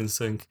 what infants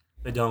think?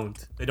 They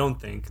don't. They don't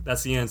think.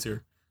 That's the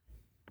answer.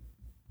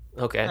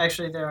 Okay.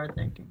 Actually, they are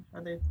thinking,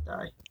 or they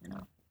die, you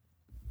know.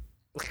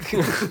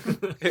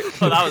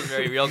 Well, that was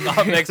very real.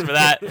 Thanks for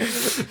that.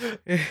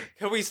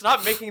 Can we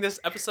stop making this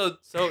episode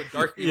so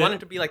dark? We Yeah. want it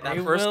to be like that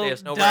They first day will of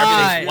snow die.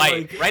 where everything's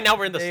white. Like- Right now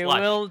we're in the They slush.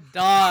 will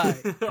die.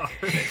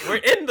 We're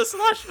in the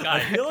slush, I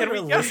guys. feel like Can we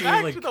our get listeners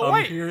back like to the come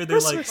white? here, they're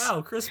like, Christmas?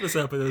 wow, Christmas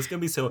episode is gonna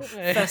be so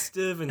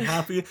festive and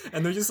happy,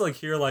 and they're just like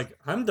here like,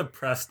 I'm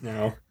depressed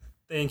now.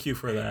 Thank you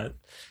for that.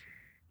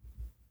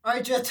 All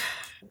right, Jet,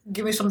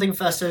 give me something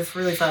festive,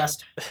 really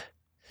fast.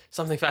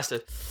 Something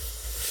festive.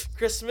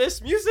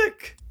 Christmas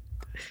music.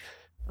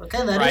 Okay,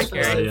 that Mariah is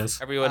Carey. festive. Yes.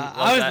 Everyone I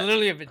loves was that.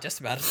 literally just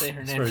about to say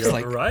her name. Sorry, Just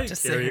like, Mariah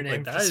just say Carey, her like,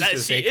 name. that just is for the She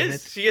just- sake of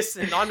is. it. She is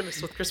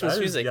synonymous with Christmas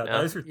music Yeah, now.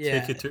 that is your Yeah.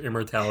 ticket to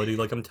immortality.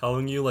 Like I'm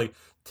telling you, like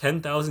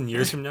 10,000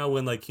 years from now,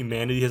 when like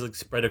humanity has like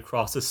spread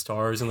across the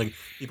stars and like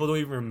people don't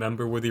even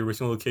remember where the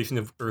original location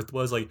of Earth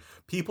was, like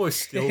people are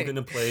still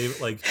gonna play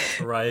like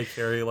Mariah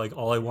Carey, like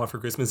 "All I Want for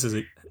Christmas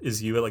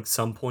Is You" at like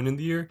some point in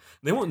the year.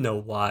 They won't know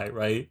why,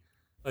 right?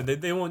 Like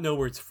they won't know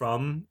where it's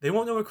from. They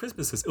won't know what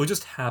Christmas is. It will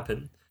just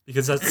happen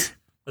because that's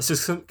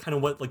just kind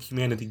of what like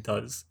humanity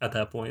does at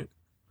that point.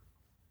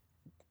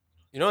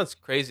 You know what's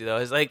crazy though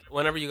is like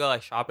whenever you go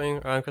like shopping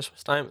around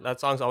Christmas time, that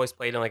song's always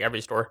played in like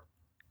every store.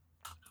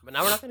 But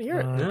now we're not gonna hear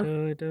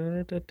it,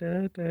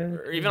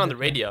 or even on the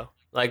radio.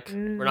 Like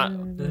we're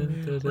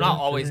not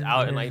always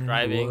out and like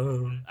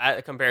driving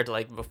compared to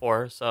like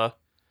before, so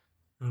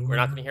we're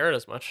not gonna hear it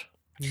as much.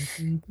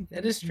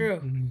 That is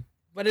true.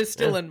 But it's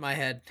still in my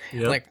head.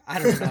 Yep. Like I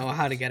don't know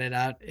how to get it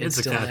out. It's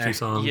a still catchy there.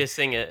 song. You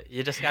sing it.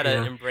 You just gotta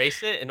Yeah.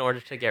 embrace it in order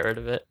to get rid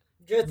of it.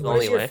 Jith, The what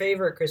only is your way.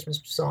 favorite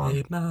Christmas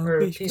song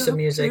or piece of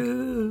music?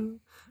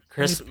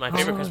 My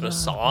favorite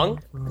Christmas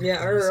song.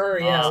 Yeah, or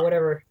yeah,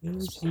 whatever.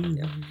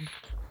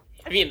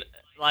 I mean,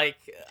 like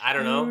I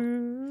don't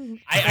know.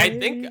 I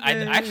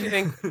actually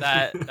think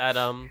that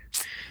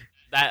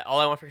All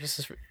I Want for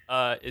Christmas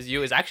Is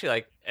You is actually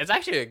like it's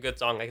actually a good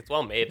song. Like it's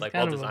well made, It's like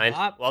well kind of a designed,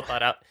 bop. well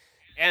thought out,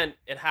 and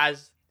it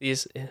has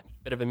these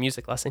bit of a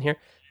music lesson here,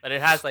 but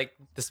it has like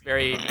this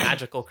very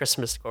magical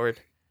Christmas chord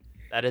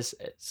that is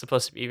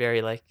supposed to be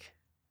very like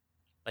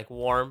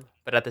warm,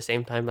 but at the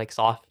same time like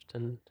soft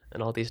and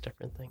all these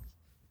different things.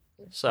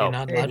 So You're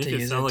not Hey, allowed You to just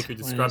use sound it like you're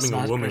when describing it's a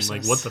not woman.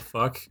 Christmas. Like, what the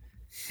fuck?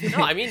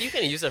 no, I mean you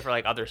can use it for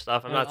like other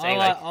stuff. I'm not saying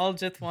all, like all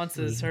Jith wants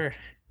is her.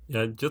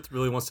 Yeah, just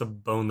really wants to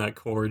bone that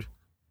chord.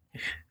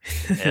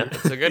 yeah,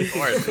 it's a good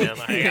chord, man.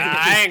 Like,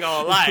 I ain't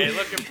gonna lie, it's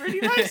looking pretty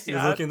nice. He's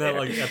out looking at there.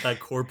 like at that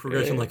chord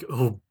progression, like,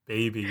 oh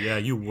baby, yeah,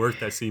 you worked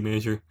that C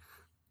major.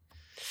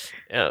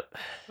 Yeah.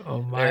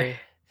 Oh Very-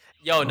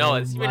 Yo, no, Oh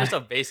it's even my. just a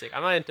basic.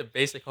 I'm not into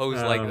basic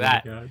hoes Oh like my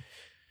that. God.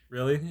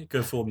 Really? You could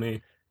have fooled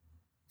me.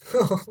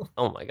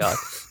 Oh my god.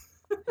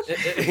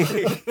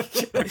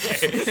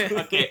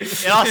 okay.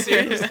 In all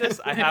seriousness,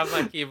 I have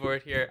my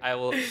keyboard here. I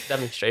will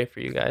demonstrate for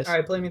you guys All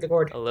right, play me the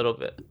chord. a little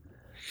bit.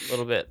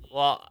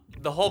 Well,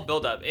 the whole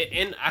build up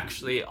in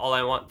actually All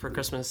I Want for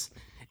Christmas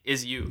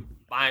Is You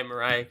by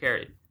Mariah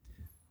Carey.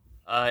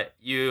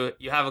 You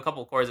have a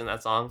couple chords in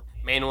that song.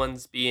 Main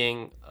ones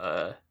being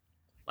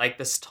like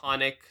this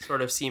tonic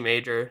sort of C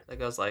major that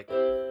goes like,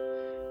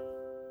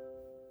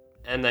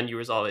 and then you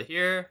resolve it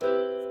here.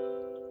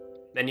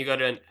 Then you go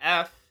to an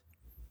F,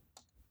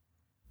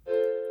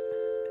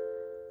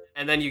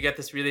 and then you get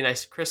this really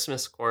nice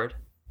Christmas chord.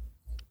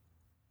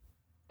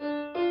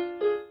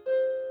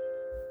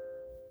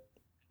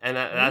 And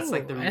that's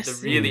like Ooh, I the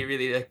see. really,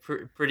 really like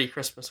pretty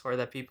Christmas chord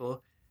that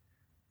people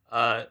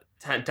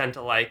tend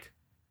to like.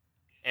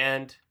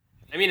 And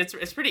I mean,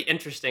 it's pretty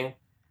interesting.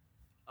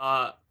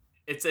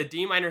 It's a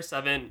D minor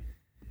 7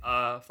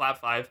 flat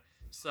 5,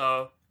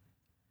 so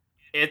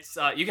it's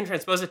you can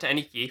transpose it to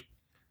any key,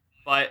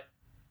 but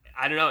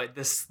I don't know,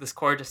 this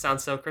chord just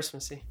sounds so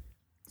Christmassy.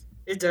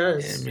 It I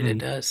does. mean, it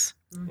does.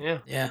 Yeah.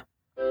 Yeah.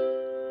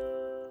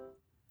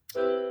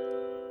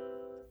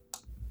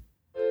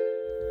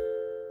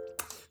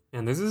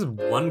 And this is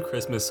one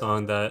Christmas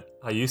song that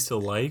I used to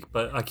like,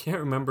 but I can't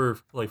remember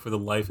like for the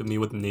life of me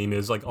what the name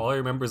is. Like all I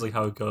remember is like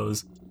how it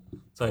goes.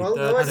 It's like Well,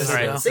 let's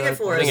Alright. sing it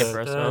for Sing us. it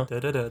for us, Mo.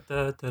 What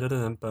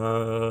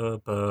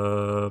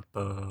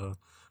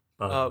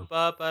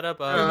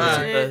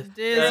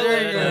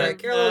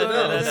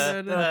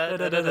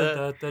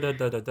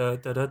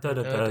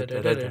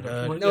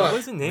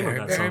is the name of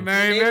that song?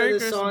 Merry, The name Merry of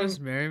the song- Christmas.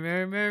 Merry,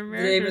 Merry, Merry, The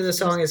Merry name of the Christmas.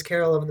 song is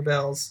 "Carol of the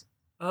Bells."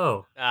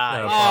 Oh, Ah, Yeah,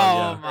 yeah. Oh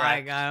yeah. my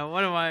Correct.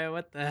 god,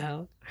 what the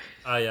hell?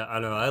 yeah, I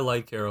know. I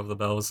like Carol of the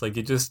Bells. Like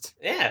it just,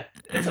 Yeah,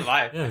 it's a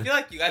vibe. Yeah. I feel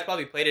like you guys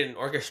probably played it in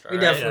orchestra. We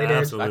right? definitely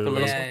did. Back in middle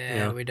Yeah, school.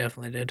 yeah, we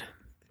definitely did.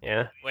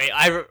 Yeah. Wait,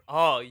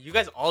 you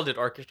guys all did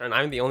orchestra, and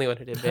I'm the only one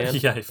who did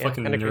band. yeah, you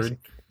fucking kinda nerd. crazy.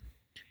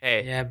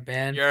 Hey, Yeah,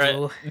 band. you're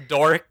fool. a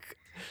dork.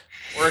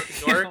 Dork.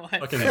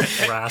 Fucking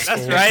That's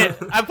brasshole. right.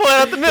 I'm pulling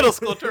out the middle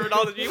school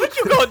terminology. What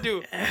you gonna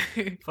do?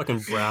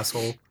 Fucking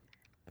brasshole.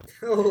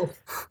 Oh,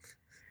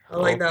 I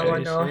like that Okay,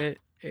 one though. Shit.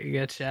 You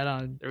got shot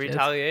on. The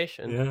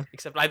retaliation. Yeah.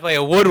 Except I play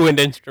a woodwind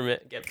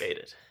instrument. Get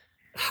baited.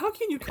 How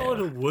can you call it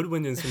a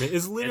woodwind instrument?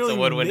 It's literally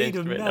woodwind made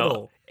instrument, of no.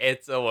 metal.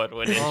 It's a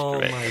woodwind Oh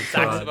instrument. my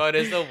Saxophone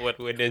is a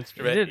woodwind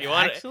instrument. Is it You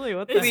want actually?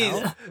 What the Please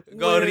hell?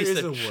 go Where is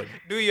research. a wood?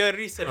 Do your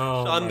research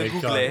Oh on the my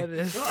Google. God. That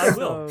is No, I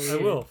will. so I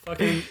weird. will.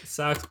 Fucking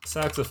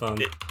saxophone.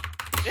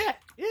 Yeah.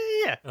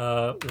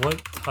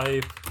 What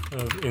type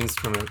of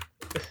instrument?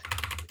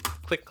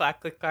 Click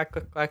clack, click clack,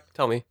 click clack.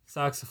 Tell me.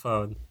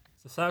 Saxophone.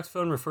 The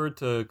saxophone, referred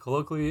to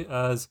colloquially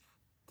as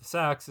the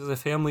sax, is a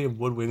family of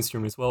wood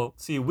instruments. Well,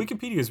 see,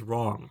 Wikipedia is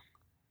wrong.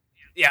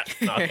 Yeah.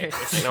 Okay.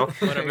 You know,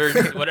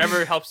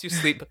 whatever helps you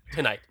sleep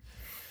tonight.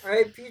 All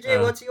right, PJ,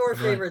 Uh, what's your right.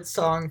 favorite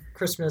song,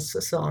 Christmas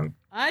song?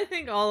 I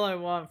think All I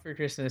Want for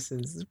Christmas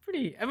is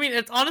pretty. I mean,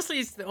 it's honestly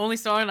it's the only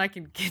song I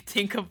can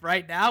think of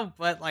right now,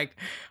 but like,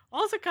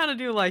 also kind of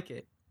do like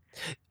it.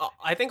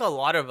 I think a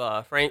lot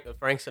of Frank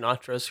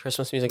Sinatra's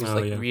Christmas music is Oh,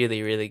 like yeah.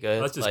 really, really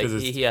good. That's just like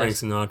because it's he Frank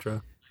has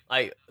Sinatra.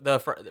 like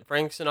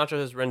Frank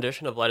Sinatra's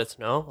rendition of "Let It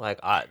Snow." Like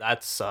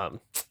that's some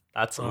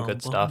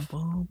good stuff.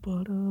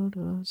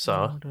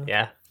 So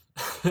yeah,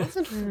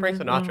 listen to Frank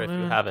Sinatra if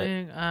you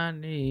haven't. I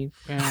need.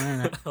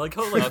 I like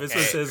how like this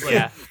one says like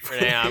yeah,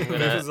 Renee, I'm gonna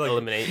this is, like,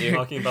 eliminate you.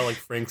 talking about like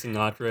Frank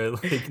Sinatra,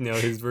 like you know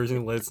his version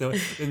of Let It Snow,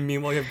 and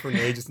meanwhile you have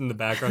Renee just in the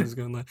background just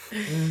going like.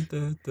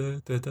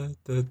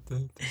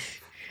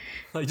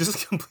 Like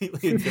just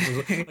completely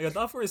different. Like I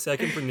thought for a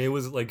second Pranay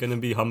was like gonna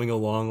be humming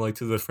along like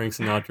to the Frank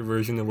Sinatra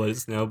version of Let It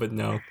Snow, but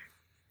no.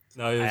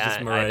 No, it was just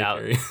I Mariah doubt.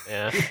 Carey.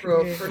 Yeah.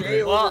 Bro,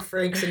 Pranay Well- over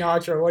Frank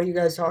Sinatra. What are you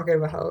guys talking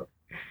about?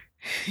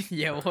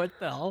 Yeah, what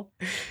the hell?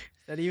 Is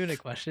that even a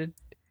question?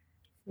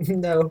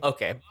 No.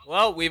 Okay.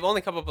 Well, we've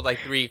only come up with like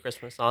 3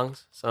 Christmas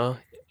songs. So,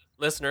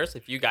 listeners,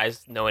 if you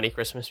guys know any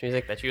Christmas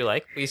music that you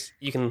like, please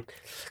you can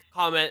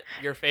comment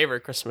your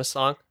favorite Christmas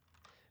song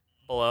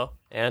below,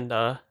 and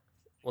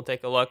we'll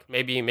take a look.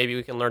 Maybe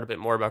we can learn a bit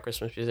more about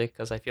Christmas music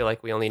because I feel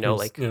like we only know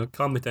like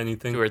comment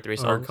anything. 2 or 3 Our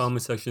songs.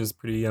 comment section is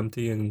pretty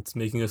empty and it's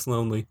making us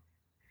lonely.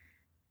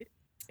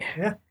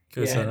 Yeah.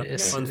 Because Yeah, it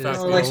is. fun It fact,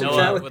 is. we Like to chat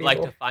only, Noah with would like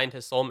people. to find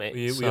his soulmate.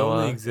 we so,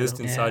 only you exist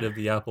know. inside of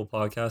the Apple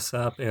Podcasts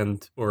app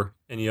and or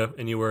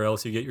anywhere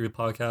else you get your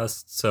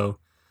podcasts. So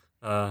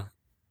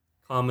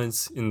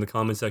comments in the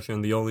comment section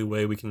are the only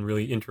way we can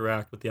really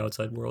interact with the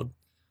outside world.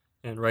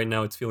 And right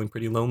now it's feeling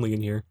pretty lonely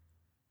in here.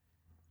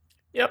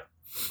 Yep.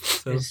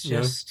 So It's you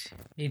know, just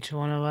each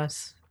one of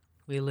us.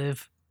 We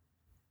live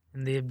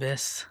in the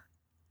abyss.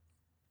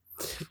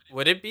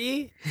 Would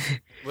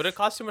it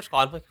cause too much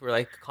conflict if we're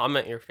like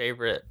comment your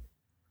favorite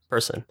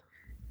person?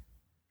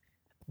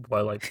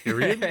 why like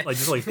period? Like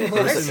just like What?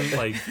 person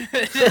like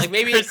Like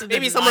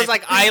maybe someone's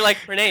like I like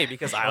Pranay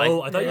because I like.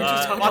 oh, I thought you were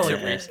just talking about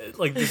Watson like, Reese.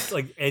 like just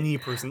like any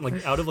person,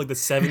 like out of like the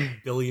 7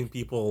 billion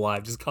people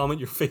alive, just comment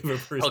your favorite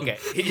person. Okay,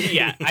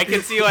 yeah, I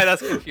can see why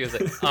that's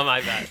confusing. Oh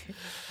my bad.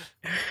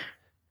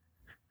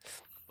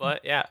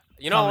 But yeah,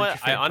 you know Comment your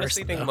what? I favorite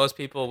honestly person, think though. most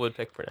people would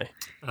pick Pranay.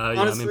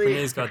 Yeah, Honestly, I mean,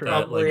 Pranay's got that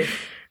probably. like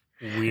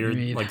weird I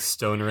mean, like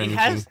stoner He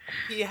anything.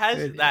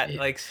 has that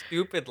like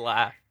stupid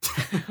laugh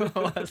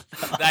What the-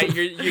 that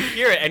you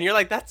hear it and you're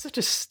like that's such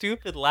a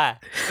stupid laugh,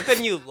 but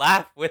then you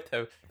laugh with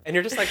him and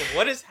you're just like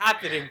what is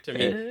happening to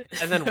me?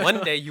 And then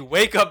one day you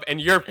wake up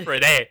and you're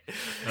Pranay.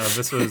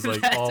 This was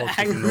like That's all too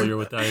actually- familiar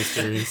with that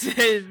experience.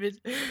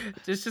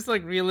 just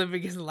like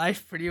reliving his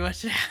life pretty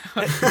much now.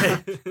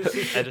 I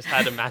just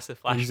had a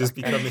massive flashback. He's just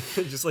becoming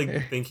just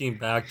like thinking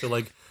back to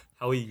like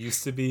how he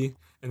used to be,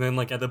 and then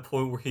like at the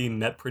point where he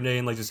met Pranay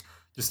and like just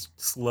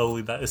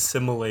slowly that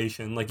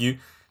assimilation, like you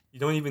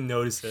don't even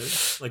notice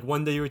it. Like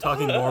one day you were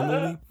talking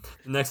normally,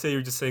 the next day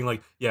you're just saying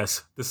like,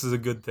 yes, this is a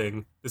good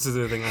thing. This is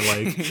the thing I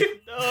like.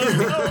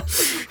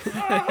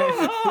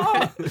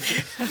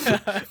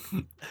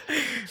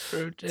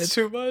 It's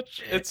too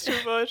much. It's too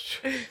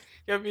much.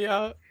 Get me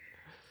out.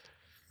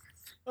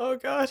 Oh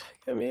God,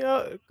 get me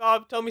out.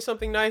 God, tell me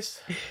something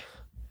nice.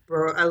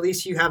 Bro, at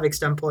least you have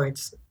extent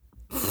points.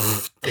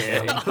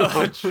 Damn.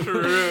 Oh,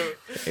 true.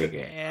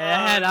 Okay,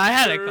 I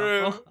had a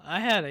True. couple. I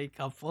had a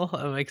couple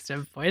of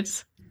extent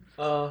points.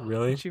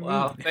 Really? What you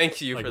Wow. mean?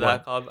 Thank you Like for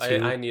that, what, Cobb. 2?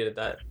 I needed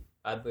that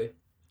badly.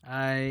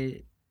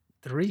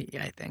 3,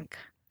 I think.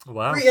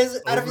 Wow. 3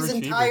 is out of his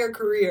Overachiever. entire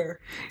career.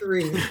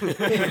 3.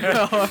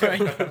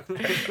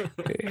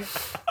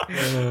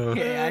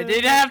 Okay, I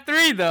did have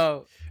 3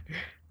 though.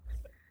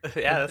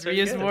 Yeah, that's 3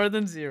 pretty is good. more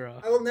than 0.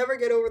 I will never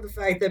get over the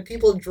fact that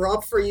people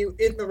dropped for you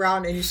in the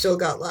round and you still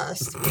got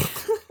last.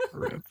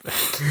 Rip.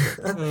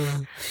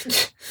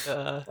 That's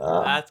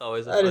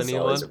always a That is funny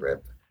always one. a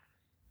rip.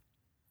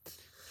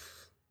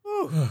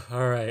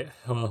 All right.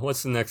 Well,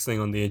 what's the next thing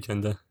on the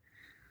agenda?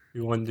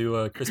 You want to do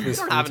a Christmas?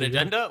 We don't have an foods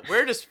again? agenda.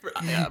 We're just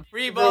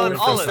free balling we're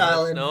all of this.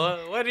 freestyling.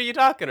 Noah, what are you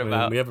talking I mean,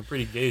 about? we have a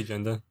pretty gay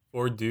agenda.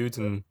 4 dudes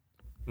and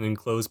an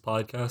enclosed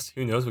podcast.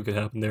 Who knows what could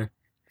happen there?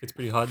 It's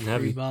pretty hot and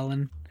heavy.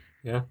 Freeballing.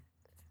 Yeah.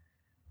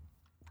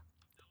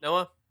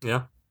 Noah,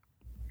 Yeah.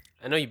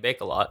 I know you bake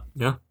a lot.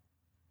 Yeah.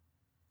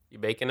 You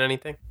baking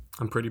anything?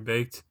 I'm pretty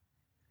baked.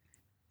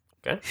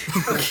 Okay.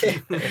 Okay.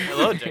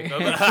 Hello,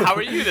 Jacob. How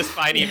are you this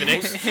fine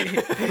evening?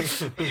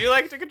 Would you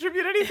like to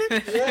contribute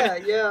anything?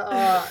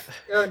 Yeah.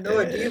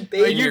 Noah, do you In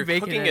bake? you your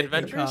baking cooking anything,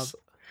 adventures?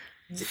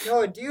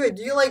 Noah, do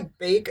you like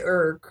bake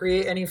or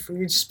create any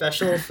food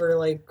special for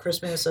like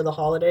Christmas or the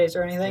holidays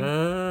or anything?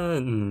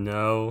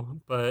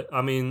 No. But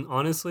I mean,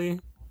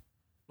 honestly,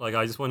 like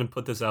I just want to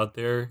put this out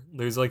there.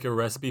 There's like a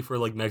recipe for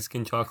like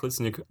Mexican chocolate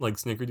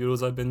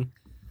snickerdoodles I've been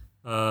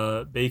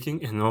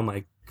baking, and oh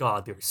my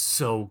god, they're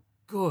so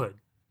good.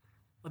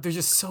 Like, they're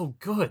just so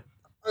good.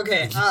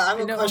 Okay, I have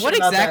a No, question what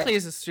about exactly that.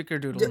 is a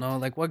snickerdoodle? D- No,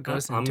 like what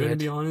goes I'm into gonna it?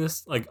 be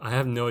honest. Like I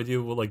have no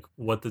idea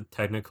what the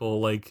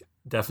technical like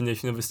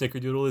definition of a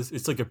snickerdoodle is.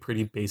 It's like a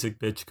pretty basic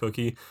bitch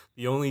cookie.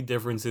 The only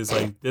difference is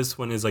like this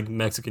one is like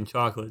Mexican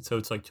chocolate, so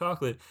it's like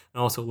chocolate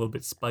and also a little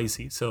bit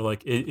spicy. So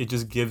like it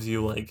just gives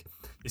you like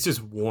it's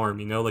just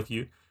warm, you know, like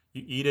you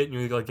eat it and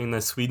you're like getting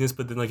that sweetness,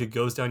 but then like it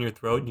goes down your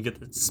throat and you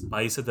get that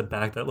spice at the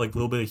back, that like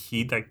little bit of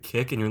heat, that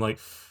kick, and you're like,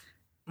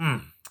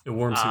 it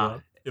warms you Ah.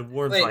 up. It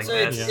warms Wait, you like so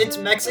up. this. it's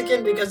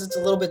Mexican because it's a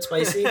little bit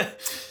spicy?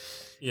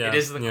 Yeah, It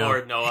is the yeah.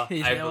 core, Noah. I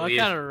Yeah, what believe.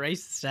 kind of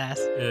racist ass?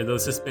 Yeah,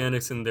 those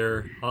Hispanics and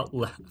their hot,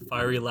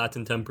 fiery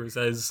Latin tempers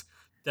is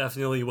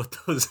definitely what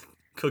those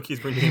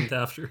cookies were named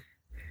after.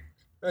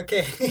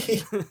 Okay.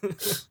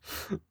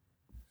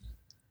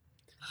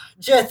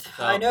 Jeth,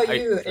 So, I know are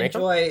you you drinking?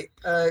 enjoy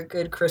a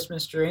good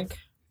Christmas drink.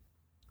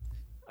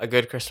 A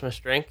good Christmas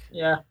drink.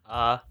 Yeah.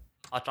 Hot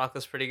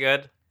chocolate's pretty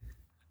good.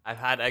 I've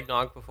had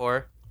eggnog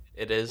before.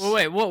 It is. Well,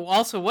 wait. Well,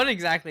 also, what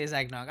exactly is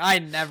eggnog? I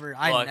never. Look,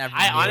 I I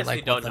knew, honestly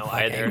like, don't what the know fuck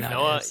either. eggnog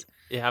Noah, is.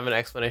 you have an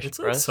explanation It's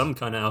for like us? some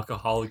kind of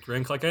alcoholic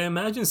drink. Like I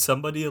imagine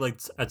somebody like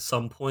at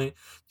some point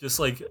just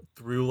like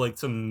threw like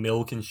some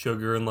milk and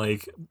sugar and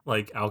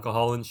like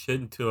alcohol and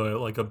shit into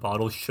a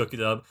bottle, shook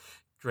it up,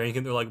 drank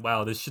it. They're like,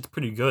 wow, this shit's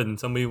pretty good. And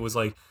somebody was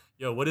like,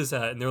 yo, what is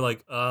that? And they're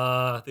like,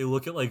 they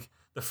look at like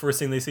the first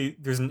thing they see,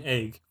 there's an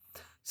egg.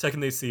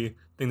 Second thing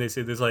they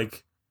see, there's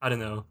like, I don't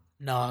know.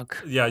 Nog.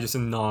 Yeah, just a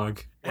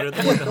nog. What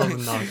the hell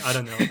is a nog? I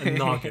don't know. A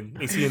noggin.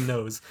 They see a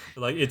nose.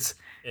 They're like, it's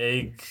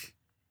egg.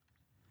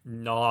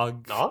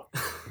 Nog. No?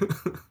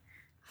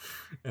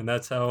 And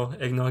that's how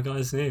eggnog got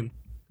his name.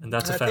 And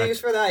that's a Thanks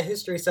fact. for that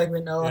history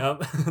segment, Noah.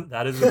 Yep,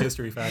 that is a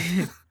history fact.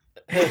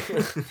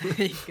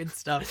 Good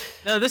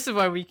stuff. No, this is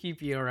why we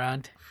keep you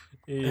around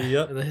for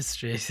Yep, the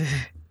histories.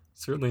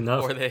 certainly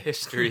enough. For the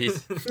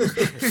histories.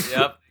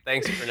 Yep.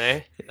 Thanks,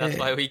 Renee. That's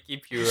why we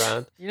keep you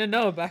around. You know,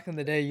 Noah back in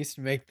the day used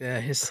to make the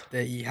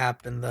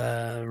EHAP and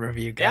the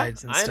review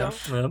guides and I know.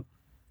 stuff. Yep,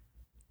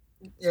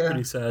 Yeah,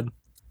 pretty sad.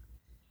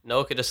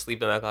 Noah could just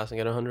sleep in that class and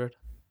get 100.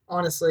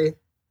 honestly.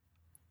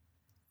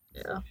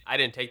 Yeah. I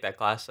didn't take that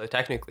class, so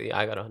technically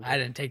I got 100. I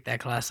didn't take that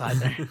class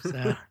either,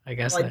 so I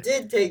guess Well, I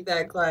did take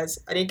that class.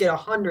 I didn't get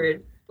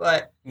 100,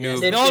 but Noob.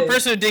 did the only good.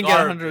 person who didn't get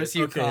 100 was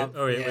you, Okay, Cobb.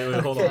 all right, Yeah.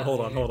 wait, hold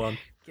Okay. on.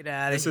 Get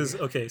out of This here. is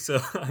okay.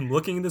 So I'm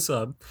looking this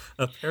up.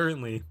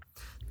 Apparently,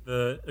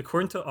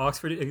 according to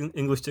Oxford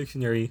English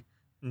Dictionary,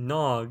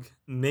 nog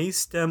may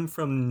stem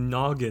from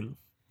noggin,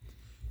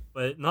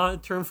 but not a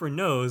term for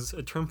nose,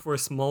 a term for a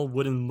small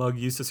wooden mug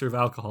used to serve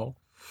alcohol.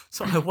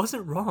 So I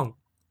wasn't wrong.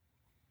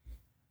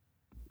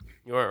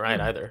 You weren't right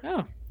either.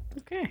 Oh,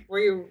 okay.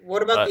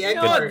 What about the You egg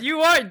You are. part?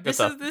 You are. This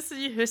stuff. is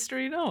your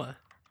history, Noah.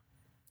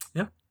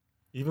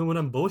 Even when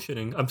I'm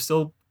bullshitting, I'm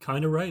still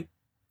kind of right.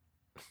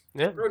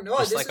 Yeah. Bro, Noah,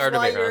 Just this like is our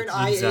why debate you're an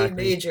rounds. IA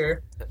Exactly.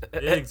 major.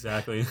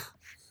 Exactly.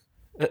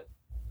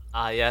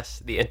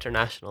 Yes, the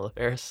international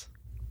affairs.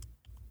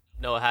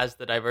 Noah has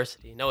the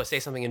diversity. Noah, say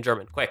something in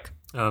German, quick.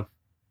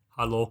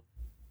 Hello.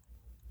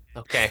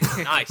 Okay,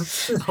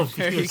 nice. I'll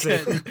Very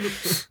say-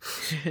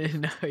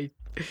 good.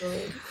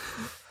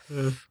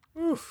 No,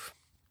 Oof.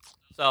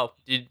 So,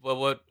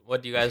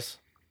 what do you guys,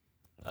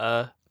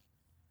 or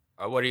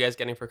what are you guys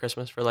getting for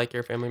Christmas for like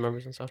your family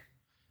members and stuff?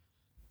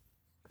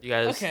 You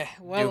guys okay.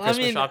 do Well, I Christmas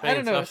mean, shopping I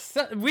don't and know.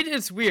 stuff?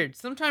 It's weird.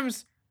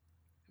 Sometimes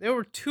there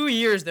were 2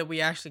 years that we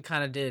actually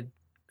kind of did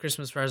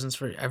Christmas presents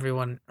for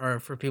everyone or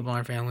for people in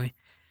our family,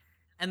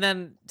 and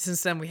then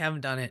since then we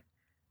haven't done it.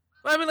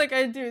 But I mean, like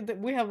I do.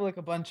 We have like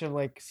a bunch of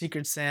like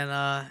Secret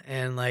Santa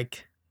and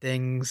like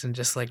things and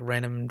just like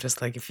random,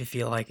 just like if you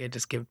feel like it,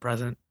 just give a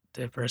present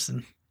to a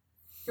person.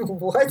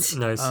 What?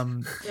 Nice.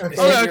 Okay. Oh, Is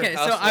okay, your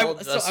so I-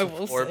 household so just I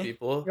will 4 say-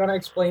 people. You want to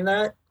explain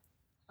that?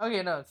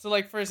 Okay, no. So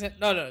like for example,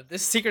 no.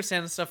 This Secret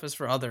Santa stuff is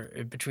for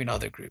between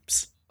other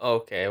groups.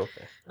 Okay.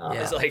 Yeah.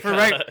 It's like For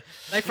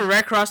Like for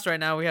Red Cross right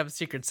now, we have a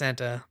Secret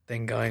Santa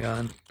thing going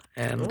on,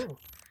 and oh.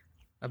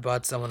 I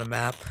bought someone a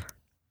map.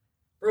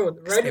 Bro,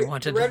 the 'Cause Red, they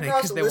wanted the to Red think-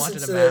 Cross 'cause they listens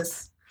wanted to a map.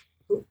 this.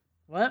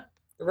 What?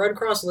 The Red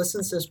Cross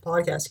listens to this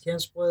podcast. You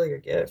can't spoil your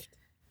gift.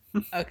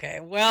 Okay,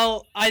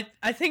 well, I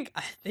think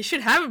they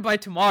should have it by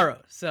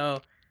tomorrow.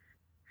 So,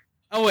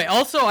 oh wait,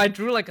 also I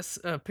drew like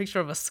a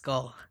picture of a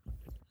skull.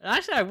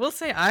 Actually, I will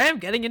say I am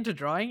getting into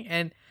drawing,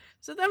 and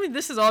so I mean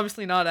this is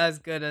obviously not as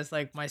good as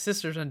like my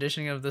sister's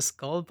rendition of the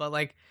skull, but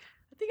like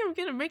I think I'm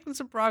gonna making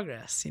some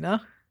progress. You know?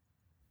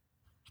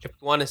 If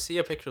you want to see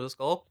a picture of the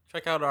skull,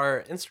 check out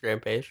our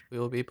Instagram page. We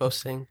will be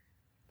posting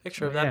a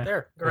picture of Yeah. that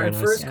there. All right,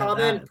 nice. first Yeah,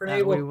 comment. that Pranay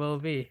we will will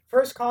be.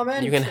 first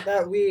comment You can-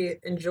 that we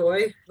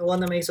enjoy, the one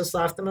that makes us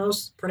laugh the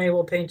most. Pranay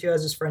will paint you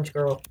as his French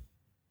girl.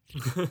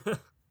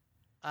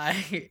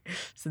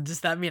 So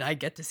does that mean I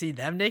get to see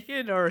them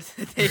naked, or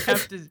they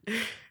have to,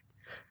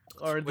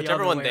 or the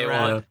Whichever other one way they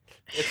around? want.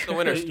 It's the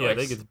winner's choice. Yeah,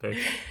 they get to pick.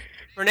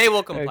 Renee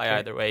will comply Okay.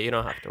 either way. You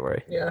don't have to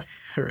worry. Yeah.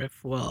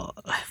 If well,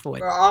 what?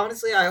 But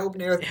honestly, I hope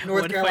North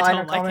What if I Carolina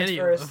don't like comments any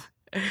of first.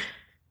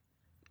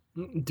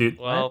 them? Dude,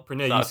 Well,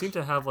 Pranay, you sucks. seem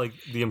to have like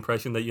the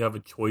impression that you have a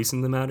choice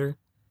in the matter.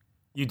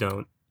 You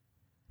don't.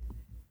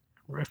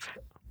 Rip.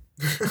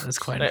 That's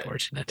quite That-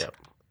 unfortunate. yep.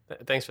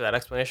 Thanks for that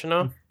explanation,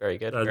 though. Very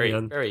good. At the Very,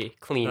 end. very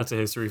clean. That's a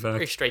history Very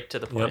fact. straight to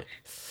the point.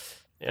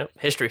 Yep.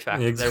 History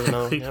fact. as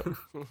everyone Exactly.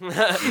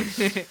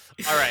 knows. Yep.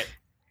 All right.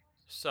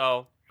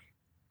 So,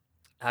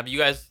 have you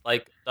guys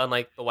like done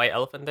like the white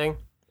elephant thing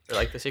or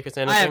like the Secret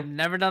Santa I have thing?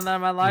 never done that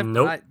in my life.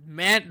 Nope.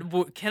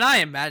 But can I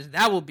imagine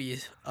that will be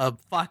a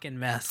fucking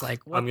mess?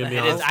 Like what I'm the gonna be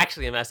hell? It is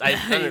actually a mess.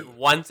 I've done it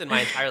once in my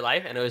entire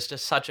life, and it was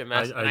just such a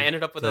mess. I and I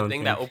ended up with a don't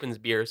thing that think- opens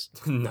beers.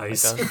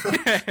 Nice.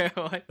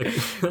 What?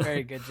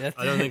 Very good, Jeff.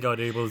 I don't think I'd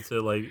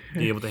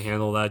be able to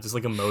handle that just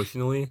like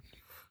emotionally.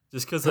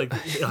 Just because like I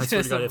swear to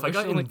Just God, if I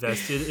got emotionally.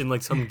 invested in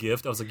like some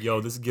gift, I was like,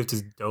 yo, this gift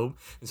is dope,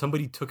 and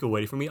somebody took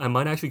away from me, I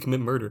might actually commit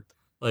murder.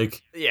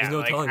 Like, Yeah, there's no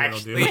like, telling what I'll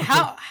actually- do.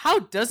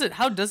 Wait,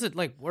 how does it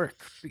like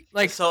work?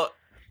 Like So,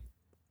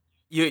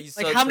 you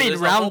how many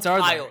there's a whole rounds are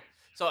there? pile-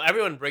 So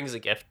everyone brings a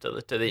gift to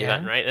the Yeah.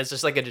 event, right? It's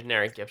just like a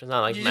generic gift. It's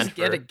not like you meant just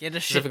get for a get a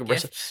shit specific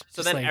person. gift. So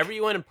just then like,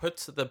 everyone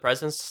puts the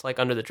presents like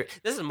under the tree.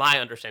 This is my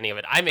understanding of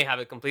it. I may have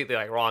it completely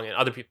like wrong, and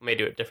other people may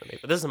do it differently.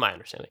 But this is my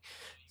understanding.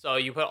 So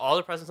you put all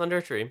the presents under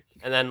a tree,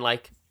 and then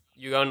like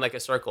you go in like a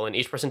circle, and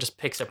each person just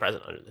picks a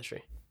present under the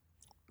tree.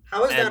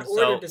 How is And that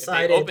order so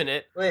decided? if they open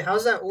it, Wait,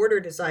 how's that order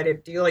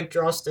decided? Do you like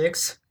draw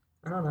sticks?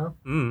 I don't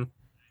know.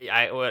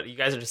 well, you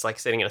guys are just like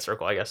sitting in a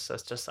circle. I guess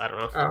that's just I don't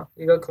know. Oh,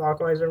 you go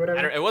clockwise or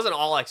whatever. It wasn't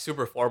all like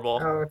super formal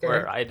Oh, okay.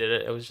 where I did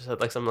it. It was just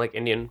like some like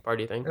Indian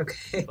party thing.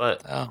 Okay.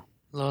 But oh,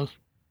 lol.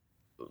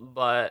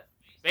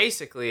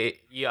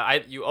 basically,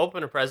 you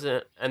open a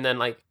present and then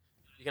like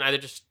you can either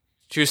just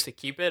choose to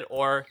keep it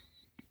or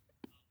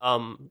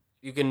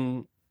you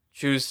can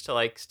choose to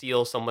like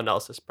steal someone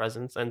else's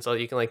presents, and so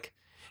you can like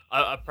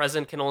a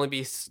present can only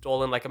be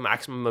stolen like a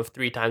maximum of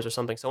 3 times or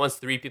something. So once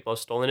 3 people have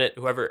stolen it,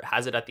 whoever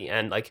has it at the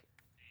end, like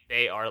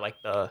they are like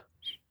the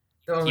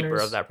The keeper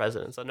owners. of that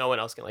present, so no one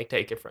else can like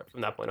take it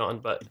from that point on.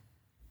 But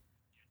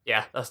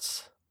yeah,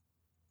 that's.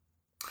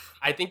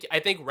 I think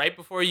right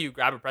before you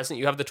grab a present,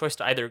 you have the choice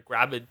to either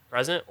grab a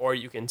present or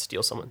you can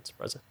steal someone's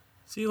present,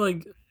 See,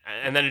 like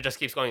and then it just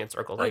keeps going in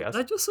circles. I guess.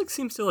 that just like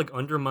seems to like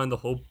undermine the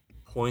whole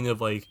point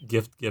of like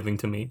gift giving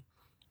to me.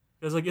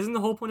 Because like, isn't the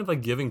whole point of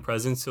like giving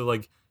presents so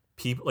like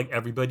people like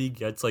everybody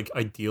gets like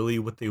ideally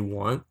what they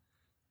want?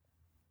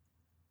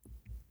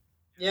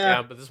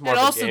 Yeah. But this is more And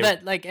of a also game.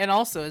 that like, and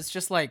also it's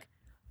just like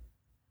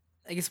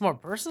it's more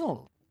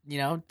personal, you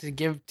know, to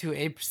give to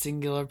a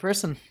singular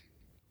person.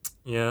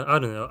 Yeah, I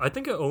don't know. I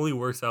think it only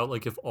works out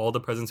like if all the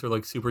presents are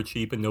like super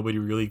cheap and nobody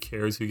really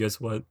cares who gets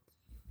what.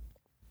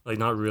 Like,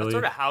 not really. That's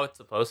sort of how it's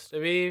supposed to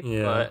be.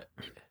 Yeah. But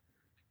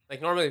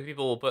like normally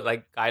people will put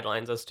like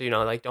guidelines as to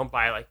like don't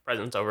buy like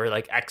presents over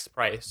like X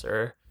price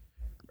or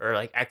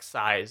like X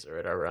size or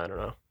whatever. I don't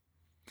know.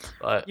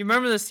 But You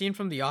remember the scene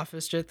from The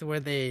Office, Jit, where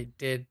they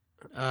did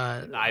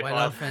White iPod.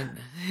 Elephant,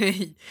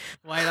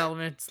 White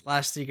Elephant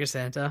 / Secret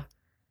Santa?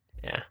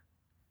 yeah,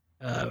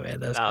 Oh man,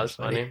 that was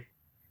funny.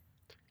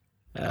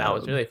 That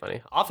was really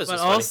funny. Office But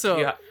was funny.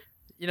 also,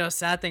 you know,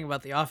 sad thing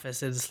about The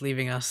Office is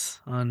leaving us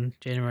on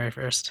January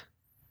 1st.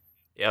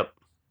 Yep.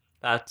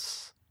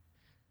 That's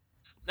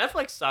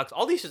Netflix sucks.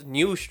 All these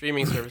new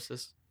streaming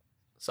services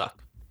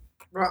suck.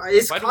 Bro,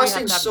 it's Why do we have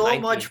costing to have so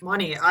 19? much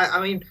money.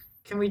 I mean,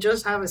 can we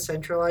just have a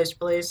centralized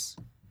place,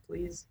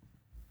 please?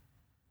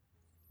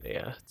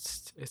 Yeah,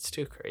 it's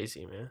too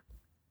crazy, man.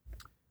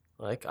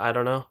 Like, I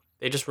don't know.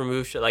 They just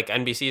removed shit. Like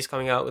NBC's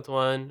coming out with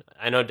one.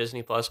 I know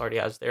Disney Plus already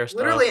has their stuff.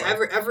 Literally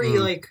like, every Hmm.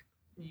 like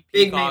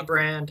big name Peacock.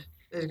 brand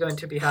is going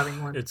to be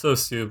having one. It's so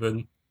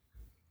stupid.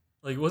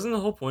 Like, wasn't the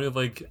whole point of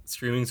like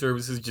streaming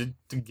services just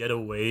to get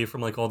away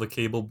from like all the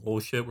cable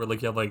bullshit where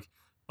like you have like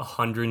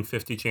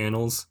 150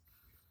 channels?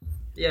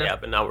 yeah. Yeah.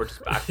 But now we're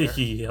just back there.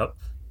 Yep.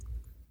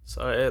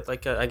 So it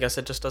like I guess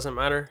it just doesn't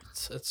matter.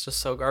 It's just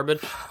so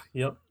garbage.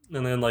 Yep.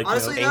 And then like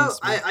Honestly you know,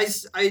 though,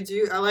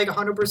 I like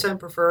 100%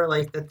 prefer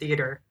like the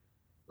theater,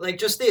 like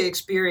just the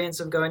experience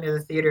of going to the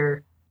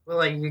theater with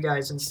like you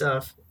guys and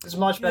stuff. It's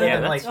much better Yeah,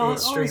 than like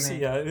that's- streaming.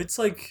 honestly, yeah, it's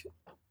like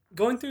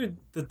going through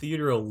the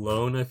theater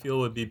alone. I feel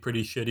would be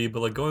pretty shitty,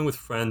 but like going with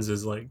friends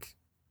is like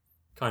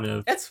kind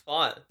of It's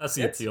fun. That's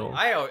the appeal.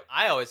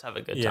 I always have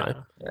a good yeah.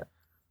 time. But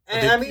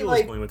And the I mean appeal is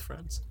like going with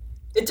friends.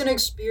 it's an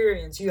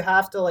experience. You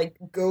have to like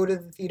go to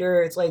the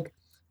theater. It's like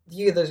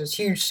there's this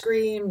huge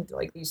screen,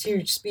 like these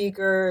huge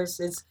speakers.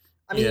 You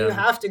Yeah.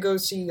 have to go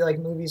see like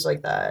movies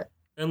like that.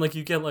 And like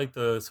you get like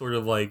the sort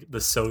of like the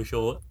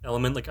social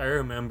element. Like I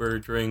remember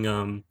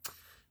during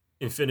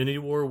Infinity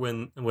War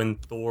when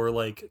Thor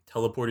like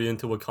teleported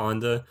into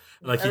Wakanda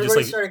and like he Everybody just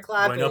like started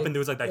clapping. went up and there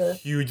was like that Yeah.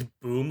 huge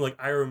boom. Like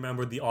I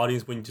remember the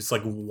audience went just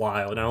like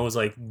wild, and I was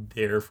like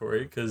there for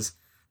it because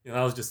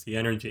that was just the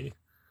energy.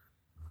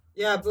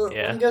 Yeah, but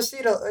Yeah. when you just see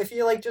it, if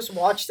you like just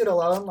watched it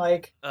alone,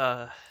 like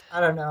I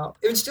don't know,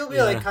 it would still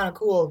be like Yeah. kind of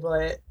cool.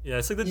 But Yeah,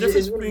 it's like the Yeah,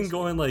 difference it's what between it's-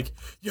 going like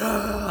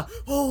yeah,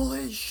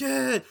 holy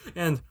shit,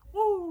 and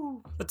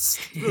woo, that's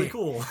really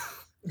cool.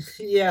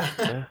 yeah,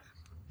 yeah.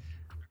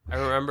 I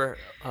remember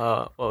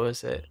what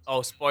was it?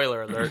 Oh,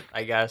 spoiler alert,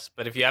 I guess.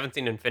 But if you haven't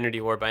seen Infinity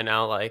War by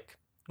now, like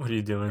What are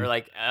you doing? or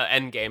like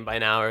Endgame by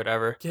now or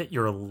whatever, Get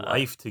your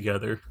life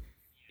together.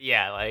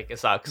 yeah, like it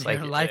sucks. Your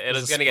Like life it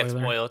was is a gonna get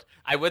spoiler. spoiled.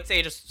 I would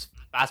say just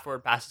fast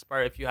forward past this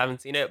part if you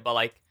haven't seen it, but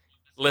like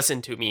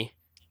listen to me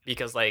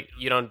because like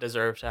you don't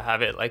deserve to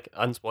have it like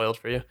unspoiled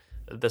for you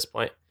at this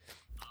point.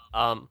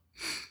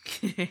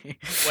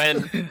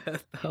 When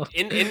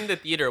in the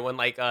theater when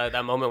like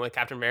that moment when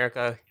Captain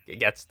America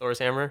gets Thor's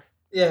hammer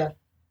yeah.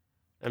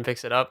 and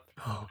picks it up,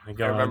 Oh my I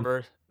god!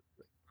 remember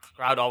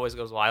crowd always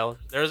goes wild.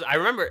 I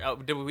remember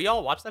did we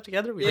all watch that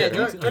together? We Yeah,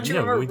 did. don't you Yeah,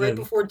 remember we right did.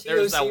 before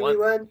There's that TOC we one-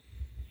 went?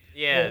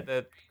 Yeah, Yeah.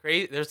 the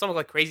crazy. There's some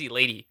like crazy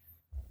lady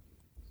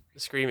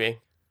screaming.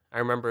 I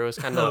remember it was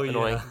kind of Oh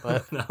annoying, yeah,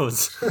 but that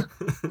was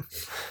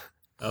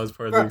that was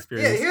part of the Bro, yeah,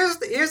 experience.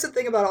 here's the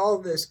thing about all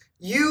of this.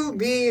 You,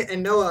 me,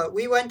 and Noah,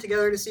 we went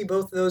together to see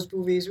both of those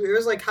movies. It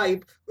was like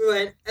hype. We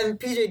went, and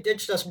PJ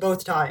ditched us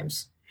both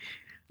times.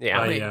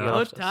 Yeah, Oh, we yeah. watched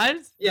Both this.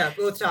 times? Yeah,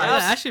 both Yeah,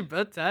 times. actually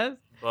both times.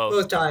 Both.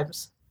 Both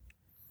times.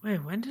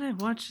 Wait, when did I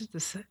watch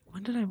this?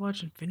 When did I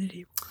watch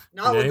Infinity War?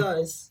 Not with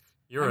Renee? us.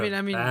 You're a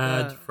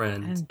bad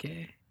friend.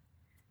 Endgame.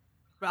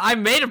 But I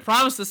made a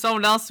promise to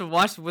someone else to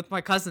watch it with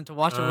my cousin to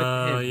watch it with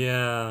Oh, him.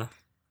 yeah.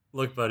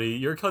 Look, buddy,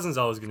 your cousin's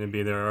always gonna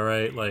be there, all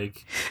right?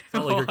 Like, it's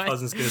not like your What?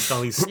 cousin's gonna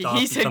suddenly stop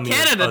He's in becoming your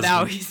Canada now.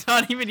 cousin. He's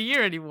not even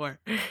here anymore.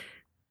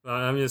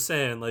 I'm just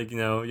saying, like, you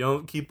know, you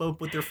don't keep up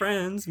with your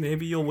friends.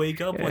 Maybe you'll wake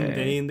up one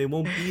day and they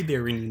won't be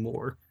there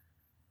anymore.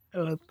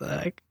 What the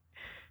heck?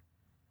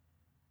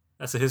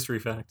 That's a history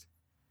fact.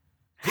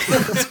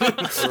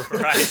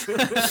 Right.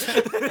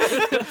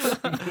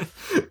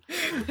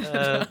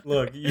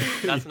 Look, you,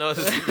 That's no.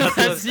 That's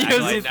That's Yo's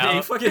tagline thing. now.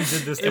 you fucking did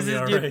this to This me, is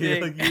all your right?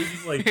 thing. Like, you're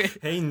just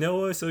like, hey,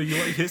 Noah, so you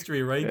like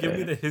history, right? Give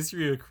me the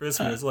history of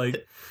Christmas.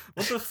 Like,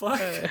 what the fuck?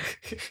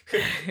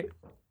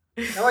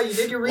 Noah, you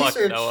did your Luck,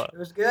 research. Noah. It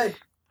was good.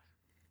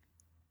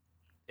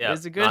 Yeah,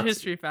 It's a good not-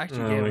 history fact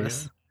you Oh gave my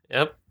us.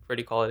 Yep,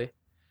 pretty quality.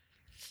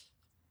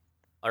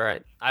 All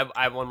right, I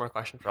have one more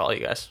question for all you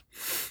guys.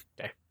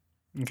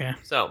 Okay.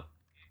 So,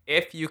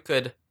 if you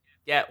could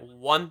get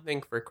one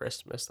thing for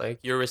Christmas, like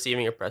you're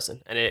receiving a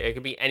present, and it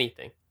could be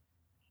anything,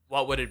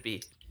 what would it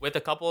be? With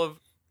a couple of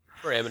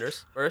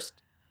parameters.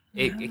 First,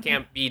 it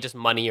can't be just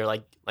money or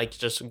like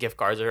just gift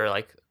cards or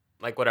like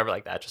whatever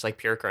like that, just like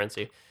pure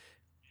currency.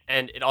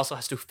 And it also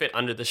has to fit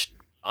under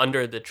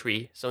under the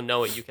tree. So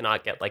Noah, you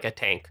cannot get like a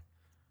tank.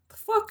 The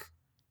fuck?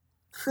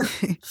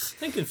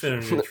 Tank can fit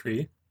under a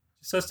tree.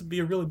 Just has to be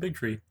a really big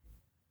tree.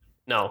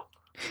 No,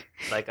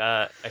 like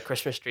a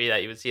Christmas tree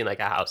that you would see in like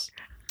a house.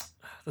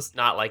 That's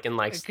Not like in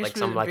like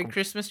some like big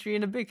Christmas tree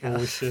in a big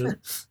house. bullshit.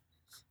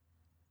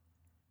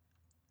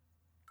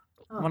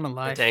 Wanna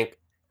lie? a tank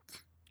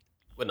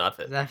would not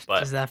fit. But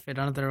Does that fit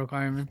under the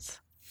requirements?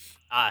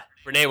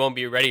 Renee won't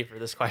be ready for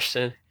this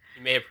question.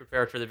 He may have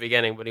prepared for the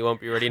beginning, but he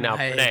won't be ready now.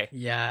 Renee.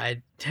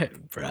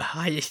 Bro,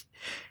 why you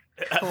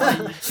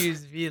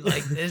choose me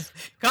like this?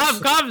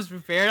 Cobb is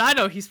prepared. I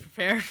know he's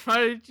prepared. Why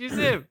did you choose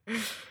him?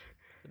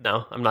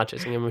 No, I'm not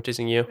choosing him. I'm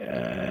choosing you. What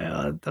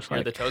the You're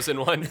fuck? the chosen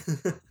one.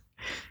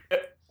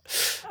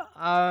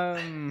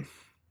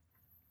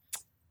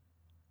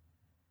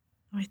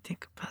 Let me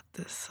think about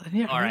this.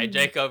 All right,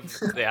 Jacob.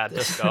 Yeah,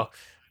 just go.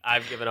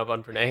 I've given up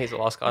on Renee. He's a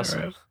lost cause.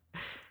 All right.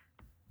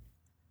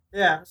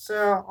 Yeah,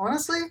 so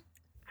honestly,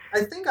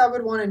 I think I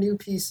would want a new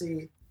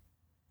PC.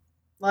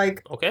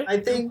 Like, Okay. I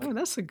think, Oh,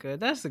 that's a good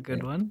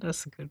one.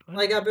 That's a good one.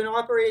 like, I've been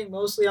operating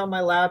mostly on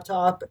my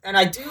laptop, and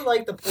I do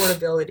like the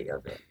portability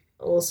of it,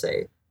 I will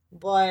say.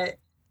 But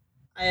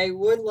I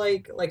would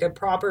like a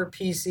proper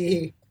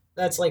PC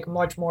that's, like,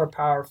 much more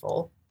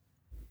powerful.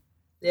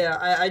 Yeah,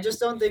 I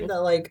just don't think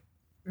that, like,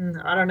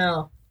 I don't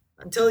know.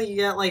 Until you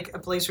get, like, a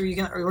place where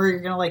you're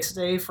gonna, like,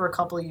 stay for a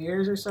couple of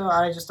years or so,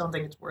 I just don't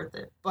think it's worth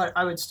it. But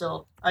I'd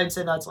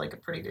say that's, like, a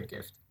pretty good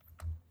gift.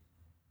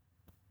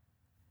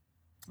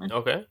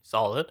 Okay.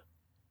 Solid.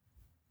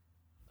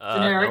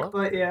 Generic, Noah?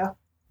 but yeah.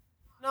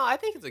 No, I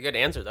think it's a good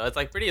answer though. It's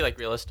like pretty like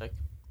realistic.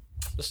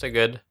 Just a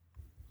good.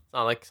 It's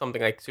not like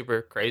something like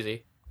super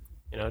crazy.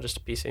 You know, just a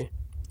PC.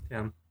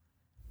 Damn.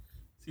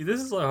 See, this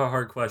is like a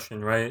hard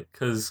question, right?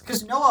 Because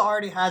Because Noah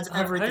already has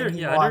everything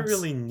he I wants. don't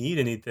really need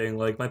anything.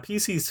 Like, my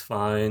PC's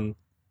fine.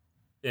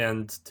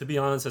 And to be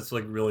honest, that's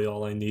like really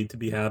all I need to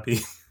be happy.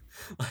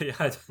 Like,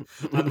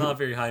 I'm not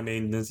very high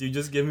maintenance. You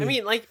just give me, I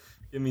mean, like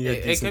give me a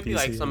it decent could be PC.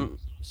 like some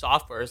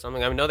software or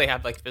something. I know they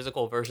have like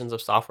physical versions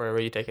of software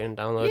where you take it and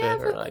download Yeah,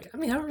 it, or but like like, I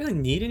mean, I don't really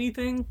need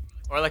anything.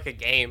 or like a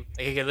game.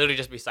 Like it could literally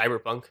just be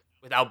Cyberpunk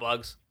without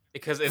bugs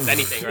because it's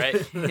anything,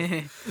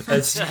 right?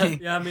 That's,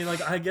 yeah, I mean,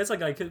 like, I guess,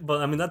 like, I could, but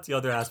I mean, that's the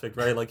other aspect,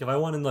 right? Like, if I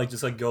wanted, like,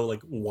 just, like, go,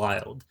 like,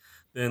 wild,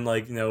 then,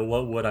 like, you know,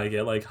 what would I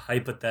get? Like,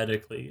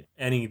 hypothetically,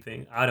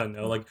 anything. I don't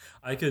know. Like,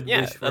 I could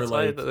Yeah, wish for, that's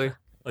why.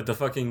 like, the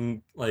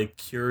fucking, like,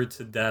 cure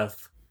to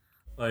death.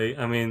 Like,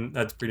 I mean,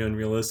 that's pretty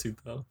unrealistic,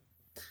 though.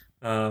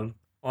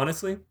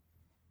 Honestly,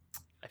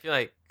 I feel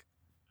like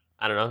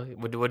I don't know.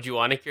 Would you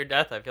want to cure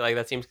death? I feel like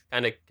that seems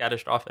kind of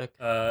catastrophic.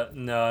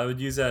 no, I would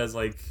use that as,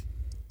 like,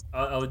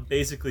 I would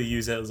basically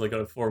use it as, like,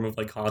 a form of,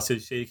 like,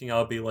 hostage taking.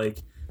 I'll be like,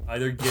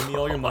 either give me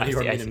all your money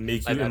or I'm I going to see.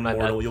 make My you bad, my bad.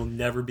 immortal. You'll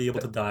never be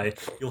able to die.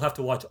 You'll have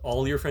to watch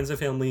all your friends and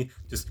family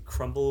just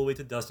crumble away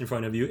to dust in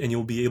front of you, and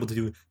you'll be able to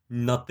do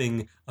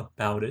nothing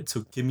about it.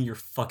 So give me your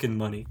fucking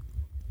money.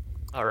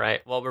 All right.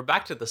 Well, we're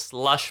back to the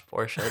slush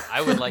portion.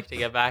 I would like to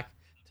get back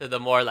to the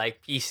more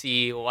like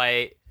PC,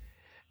 white,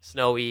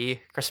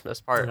 snowy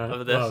Christmas part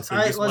of this. Wow, so All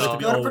you right, just want let's it to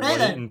be go to all Pranay white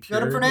then. and Go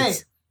to pure? Pranay.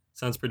 It's-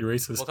 Sounds pretty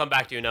racist. We'll come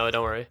back to you, Noah.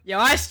 Don't worry. Yo,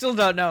 I still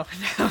don't know.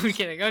 No, I'm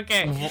kidding.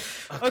 Okay. Okay.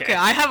 Okay,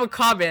 I have a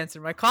Cobb answer.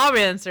 My Cobb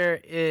answer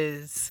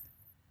is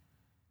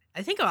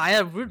I think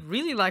I would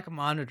really like a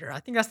monitor.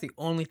 I think that's the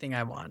only thing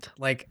I want.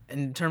 Like,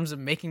 in terms of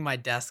making my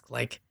desk,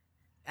 like,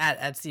 at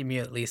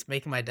CMU at least,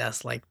 making my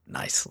desk, like,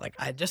 nice. Like,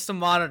 just a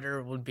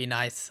monitor would be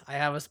nice. I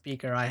have a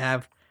speaker. I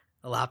have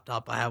a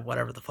laptop. I have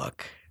whatever the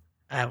fuck.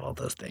 I have all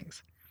those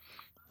things.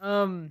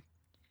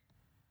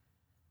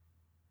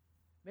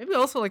 Maybe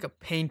also, like, a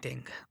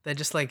painting that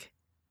just, like,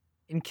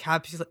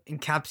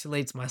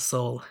 encapsulates my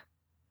soul.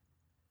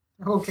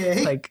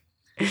 Okay. Like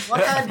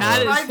What kind? that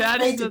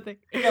Describe is the the painting.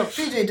 thing. No,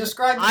 PJ,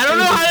 describe. The I don't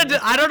know how painting.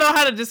 to. I don't know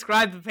how to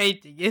describe the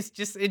painting. It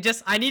just.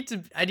 I need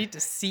to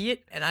see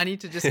it, and I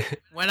need to just.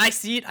 When I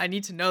see it, I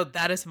need to know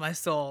that is my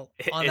soul.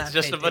 On It's that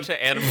just a bunch of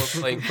painting. animals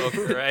playing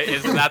poker, right?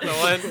 Isn't that the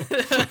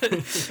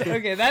one?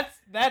 Okay, that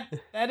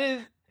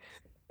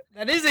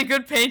is a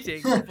good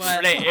painting. But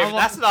Renee, if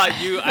that's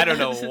not you, I don't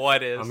know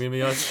what is. I'm gonna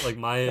be honest, like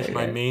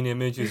my main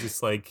image is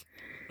just like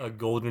a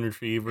golden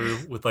retriever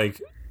with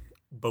like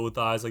both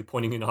eyes like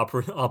pointing in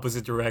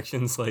opposite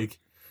directions, like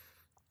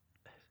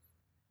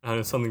I don't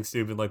know, something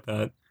stupid like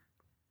that.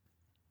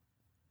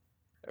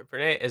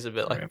 Renee is a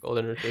bit like a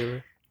golden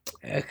retriever.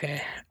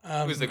 Okay.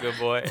 Who's a good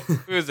boy?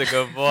 Who's a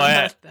good boy?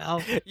 What the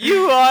hell?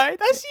 You are.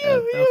 That's you.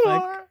 What the You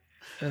fuck? are.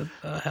 What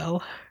the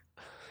hell?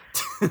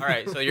 All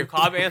right. So your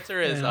cob answer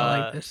I is don't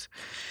like this.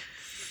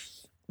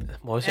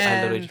 what was it? I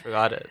literally And- just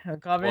forgot it. The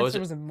cob What was answer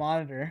it? was a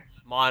monitor.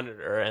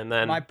 Monitor, and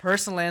then My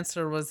personal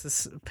answer was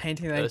this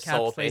painting that The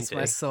soul encapsulates my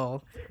painting.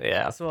 soul.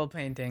 yeah. Soul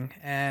painting.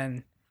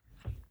 And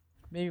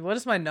maybe what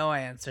is my no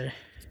answer?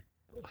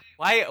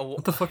 Why?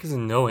 What the fuck is a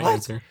no What?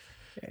 answer?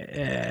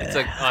 It's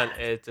like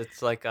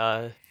it's like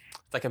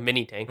a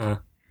mini tank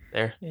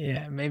there.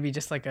 Yeah, maybe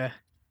just like a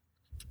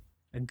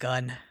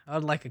gun. I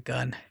would like a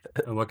gun.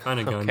 What kind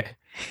of gun? Okay.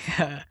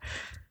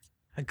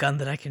 A gun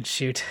that I can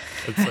shoot.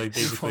 It's like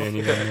basically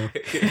any gun.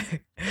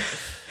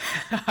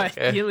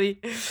 Ideally,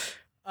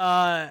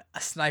 a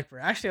sniper.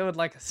 Actually, I would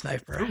like a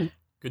sniper.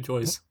 Good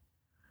choice.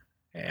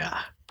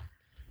 Yeah.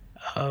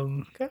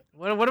 Okay.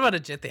 What about a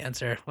JIT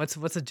answer? What's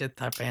a JIT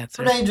type of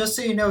answer? Renee, just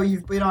so you know,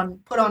 you've been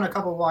put on a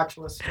couple watch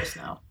lists just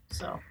now.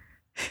 So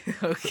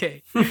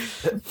Okay.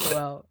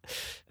 Well,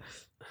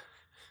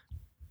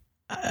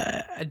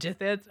 a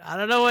JIT answer. I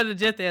don't know what a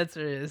JIT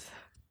answer is.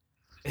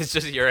 It's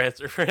just your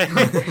answer for it.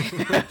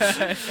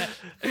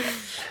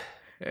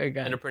 Okay.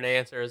 And a Pranay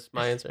answer is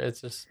my answer. It's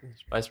just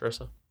vice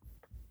versa.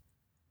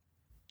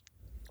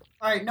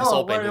 all right, The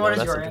soul Noah, painting, what though, is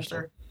that's your interesting.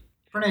 answer?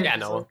 Renee, Yeah,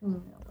 just Noah.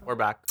 like- We're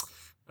back.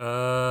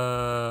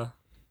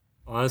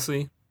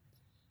 Honestly,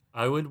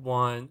 I would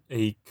want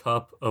a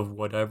cup of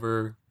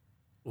whatever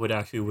would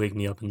actually wake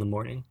me up in the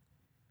morning.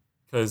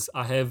 Because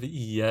I have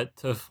yet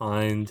to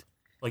find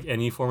like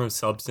any form of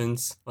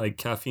substance, like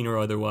caffeine or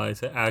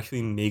otherwise, that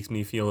actually makes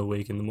me feel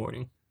awake in the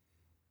morning.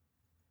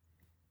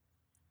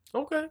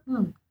 Okay.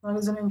 That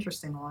is an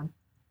interesting one.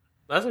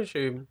 That's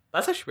actually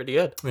pretty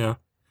good. Yeah.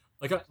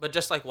 But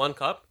just like one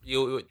cup,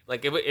 you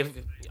like if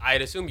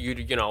I'd assume you'd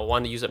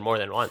want to use it more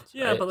than once.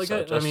 Yeah, right? but like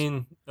So I just-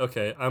 mean,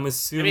 okay, I'm I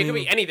assuming. mean, it could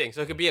be anything.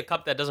 So it could be a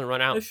cup that doesn't run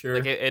out. Yeah, sure.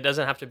 Like it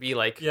doesn't have to be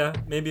like. Yeah,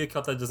 maybe a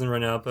cup that doesn't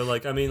run out, but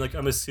like I mean, like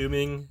I'm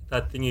assuming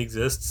that thing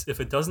exists. If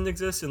it doesn't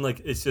exist and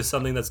like it's just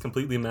something that's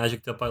completely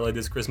magicked up by like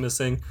this Christmas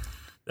thing,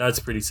 that's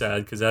pretty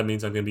sad because that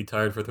means I'm gonna be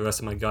tired for the rest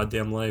of my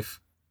goddamn life.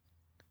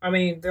 I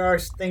mean, there are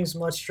things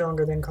much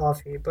stronger than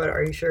coffee, but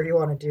are you sure you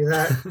want to do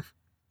that?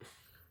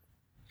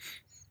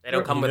 They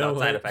don't come You know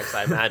without side what? effects,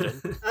 I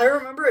imagine. I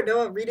remember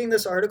Noah reading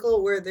this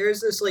article where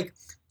there's this like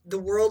the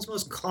world's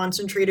most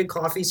concentrated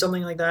coffee,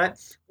 something like that,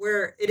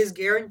 where it is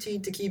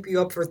guaranteed to keep you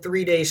up for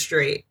 3 days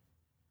straight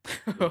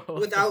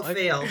without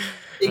fail.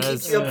 It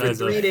keeps you up for That's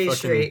a 3 days fucking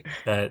straight.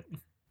 bet.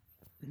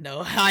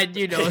 No, I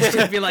knew no one's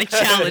gonna be like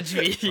challenge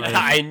me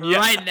I knew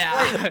right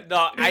now.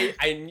 No,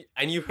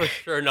 I knew for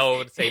sure Noah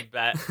would say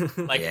bet.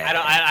 Like Yeah.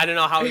 I don't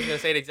know how he's gonna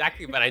say it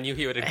exactly, but I knew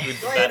he would include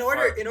the Well,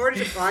 bet. in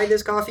order to buy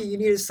this coffee, you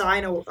need to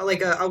sign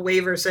a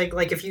waiver saying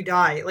like if you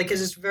die, like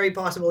 'cause it's very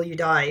possible you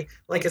die,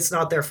 like it's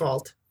not their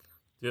fault.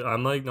 Dude,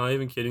 I'm like not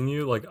even kidding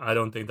you. Like I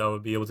don't think that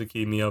would be able to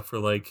keep me up for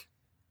like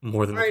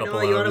more than All a right, couple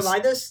Noah, you want hours. to buy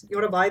this? You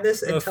want to buy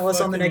this and The tell us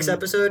on the next fucking-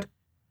 episode?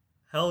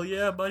 Hell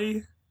yeah,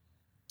 buddy.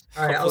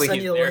 All right, I'll Hopefully send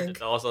he's you a there to link.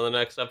 tell us on the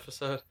next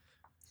episode.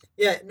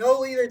 Yeah, Noah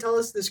will either tell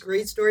us this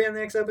great story on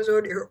the next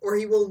episode, or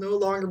he will no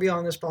longer be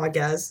on this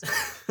podcast.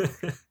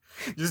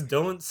 Just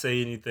don't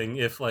say anything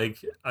if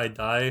like I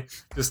die.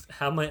 Just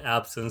have my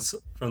absence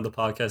from the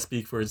podcast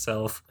speak for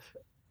itself.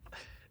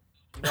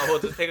 No, we'll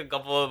just take a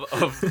couple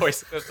of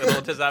voice clips and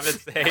we'll just have it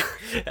say,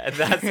 and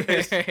that's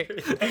it.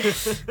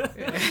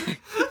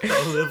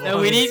 I'll live No,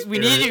 on we in need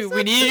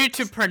spirit. you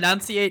to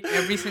pronunciate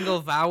every single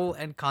vowel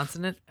and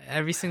consonant,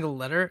 every single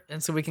letter,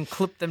 and so we can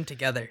clip them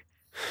together.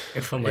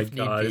 Oh my if need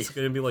god, be. it's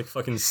gonna be like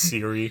fucking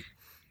Siri.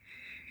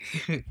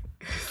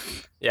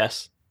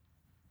 Yes.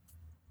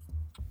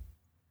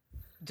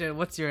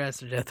 What's your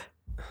answer, Jeth?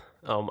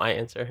 Oh, my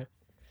answer.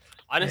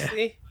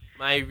 Honestly,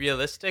 my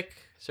realistic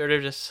sort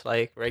of just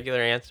like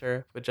regular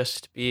answer would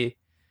just be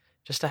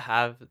just to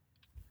have the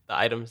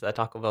items that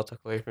Taco Bell took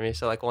away from me.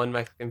 So like one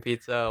Mexican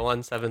pizza,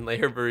 one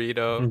 7-layer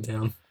burrito, I'm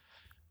down.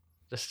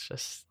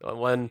 just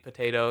one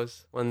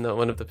potatoes, one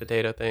of the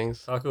potato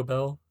things. Taco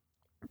Bell,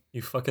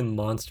 you fucking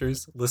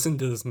monsters. Listen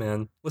to this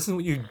man. Listen to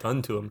what you've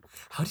done to him.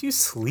 How do you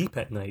sleep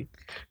at night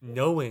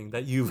knowing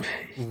that you've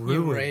You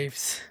ruined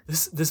raves.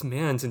 this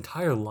man's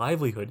entire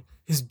livelihood,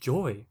 his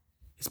joy,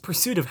 his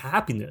pursuit of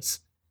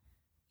happiness?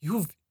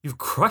 You've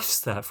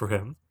crushed that for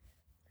him.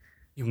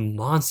 You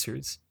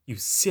monsters. You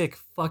sick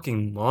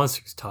fucking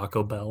monsters,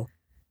 Taco Bell.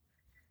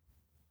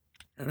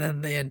 And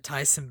then they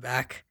entice him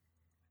back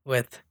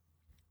with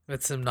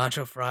some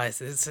nacho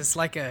fries. It's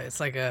like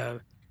a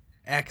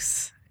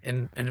ex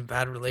in a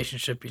bad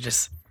relationship. He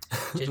just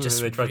They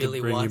tried to really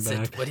bring you wants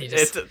back. it, but he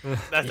just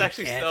That's you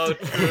actually can't. so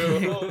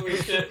true. Holy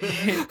shit.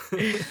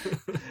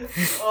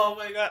 Oh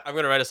my god. I'm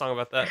gonna write a song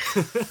about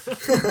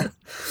that.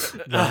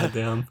 God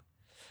damn.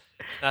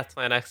 That's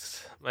my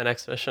next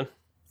mission.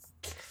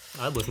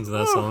 I'd listen to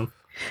that song.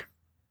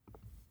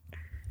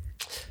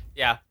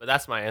 Yeah, but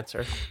that's my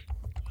answer.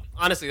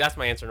 Honestly, that's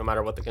my answer no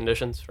matter what the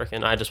conditions.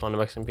 Freaking, I just want a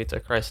Mexican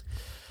pizza. Christ.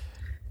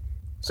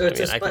 So I it's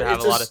mean, I could have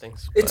a lot of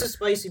things. It's but- a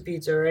spicy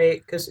pizza,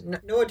 right? Because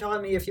Noah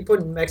taught me if you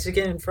put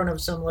Mexican in front of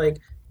some like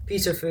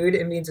piece of food,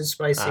 it means it's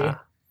spicy.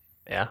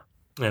 Yeah.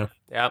 Yeah.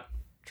 Yeah.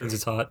 Because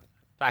it's hot.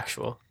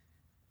 Factual.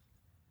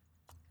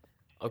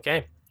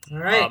 Okay. All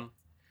right.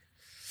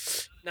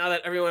 Now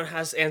that everyone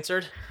has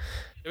answered,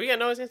 did we get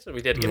Noah's answer?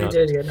 We did get Yeah. Noah's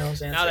we did get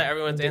Noah's answer. Now that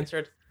everyone's We did.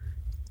 answered,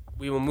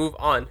 we will move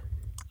on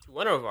to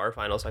one of our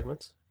final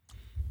segments,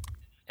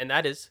 and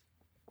that is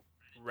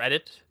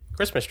Reddit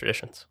Christmas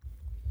traditions.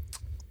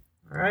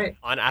 All right.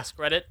 On Ask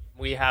Reddit,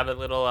 we have a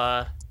little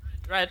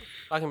thread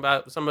talking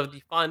about some of the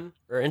fun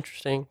or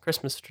interesting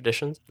Christmas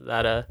traditions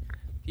that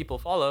people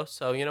follow.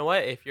 So you know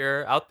what? If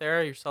you're out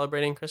there, you're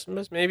celebrating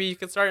Christmas, maybe you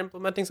could start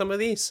implementing some of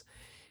these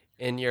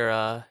in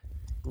your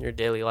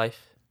daily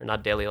life, or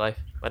not daily life.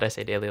 Why'd I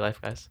say daily life,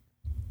 guys?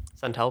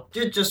 Send help.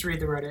 Just read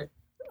the Reddit.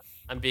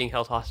 I'm being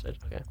held hostage.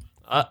 Okay.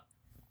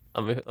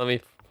 Let me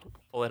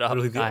pull it up.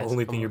 Literally, the guys.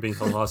 only Come thing on. you're being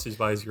held hostage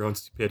by is your own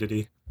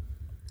stupidity.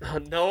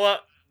 Noah,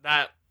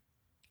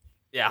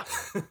 yeah,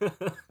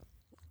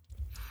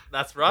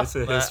 that's rough. It's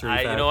a but history you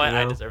fact, know what? you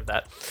I know? deserve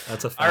that.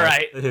 That's a fact. All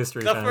right. A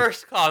history The fact.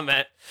 first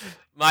comment.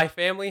 My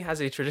family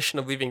has a tradition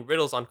of leaving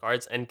riddles on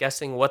cards and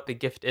guessing what the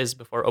gift is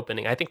before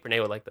opening. I think Renee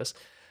would like this.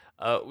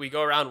 We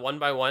go around one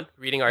by one,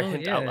 reading our Oh,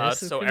 hint yeah, out loud,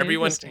 this is so pretty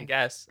everyone interesting. can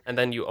guess, and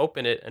then you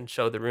open it and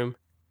show the room.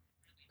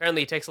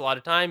 Apparently, it takes a lot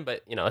of time,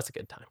 but it's a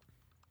good time.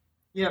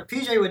 Yeah,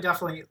 PJ would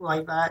definitely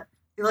like that.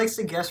 He likes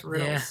to guess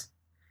riddles.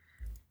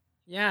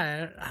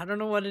 Yeah, I don't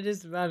know what it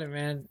is about it,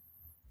 man.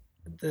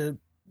 The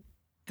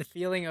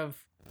feeling of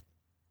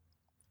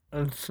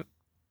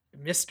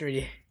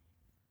mystery.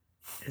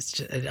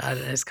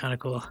 It's kind of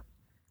cool.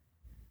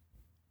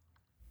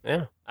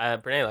 Yeah,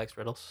 Brene likes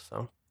riddles.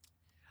 So,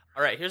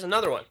 all right, here's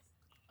another one.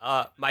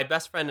 My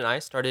best friend and I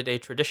started a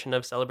tradition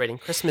of celebrating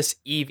Christmas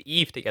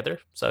Eve together.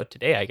 So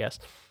today, I guess,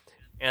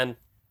 and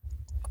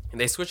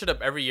they switch it up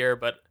every year.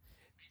 But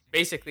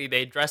basically,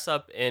 they dress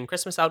up in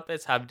Christmas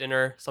outfits, have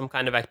dinner, some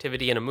kind of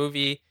activity in a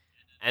movie,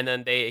 and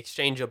then they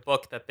exchange a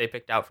book that they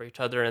picked out for each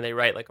other, and they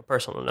write like a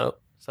personal note.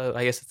 So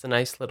I guess it's a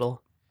nice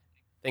little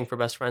thing for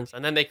best friends.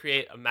 And then they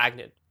create a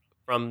magnet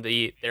from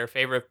their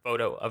favorite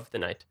photo of the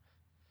night.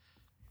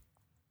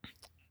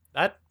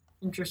 That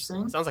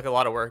Interesting. sounds like a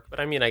lot of work, but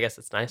I mean, I guess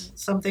it's nice.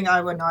 Something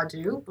I would not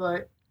do,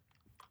 but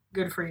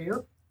good for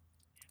you.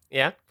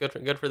 Yeah,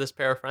 good for this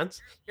pair of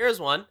friends. Here's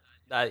one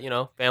that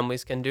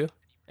families can do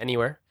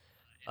anywhere,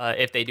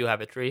 if they do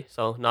have a tree.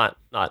 So not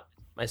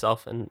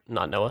myself and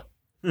not Noah,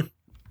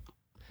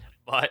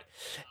 but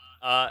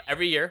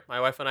every year my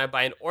wife and I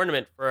buy an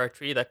ornament for our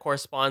tree that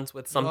corresponds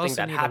with You something also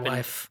that need a happened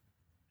wife.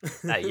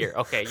 that year.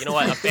 Okay, you know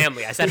what? A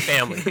family. I said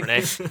family,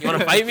 Renee. You want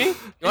to fight me? You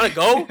want to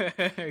go?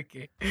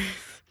 Okay.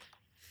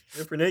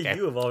 If Renee, Okay.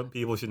 you of all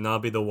people should not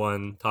be the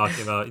one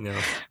talking about,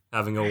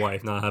 having a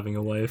wife, not having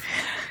a wife.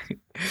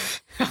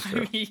 I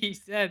mean, he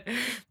said,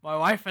 "My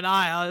wife and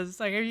I." I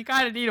was like, "You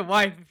kind of need a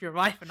wife if your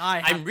wife and I."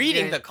 have I'm to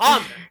reading get the it."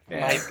 comment, Yeah,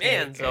 my okay,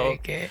 man. okay, So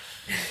okay.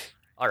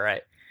 all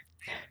right.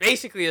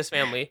 Basically, this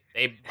family,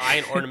 they buy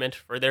an ornament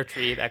for their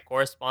tree that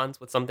corresponds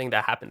with something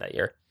that happened that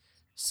year.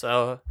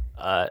 So,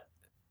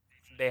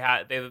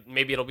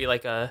 maybe it'll be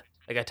like a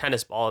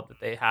tennis ball that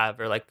they have,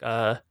 or like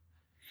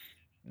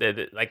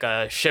like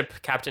a ship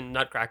Captain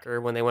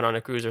Nutcracker when they went on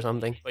a cruise or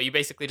something. But you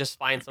basically just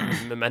find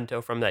some memento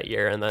from that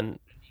year, and then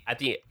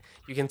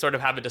you can sort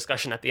of have a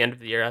discussion at the end of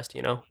the year as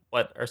to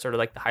what are sort of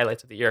like the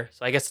highlights of the year.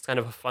 So I guess it's kind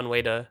of a fun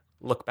way to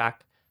look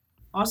back.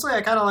 Honestly,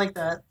 I kind of like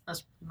that.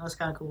 That's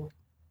kind of cool.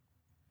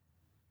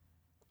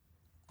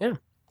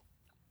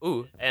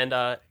 Ooh, and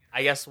I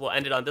guess we'll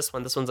end it on this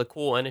one. This one's a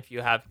cool one if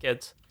you have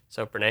kids.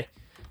 So, Brene,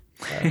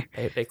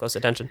 pay close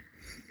attention.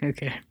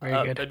 Okay,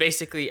 very good. But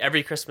basically,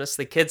 every Christmas,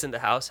 the kids in the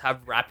house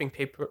have wrapping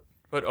paper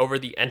put over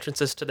the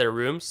entrances to their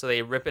rooms, so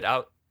they rip it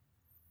out.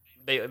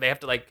 They have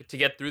to, to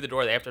get through the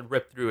door, they have to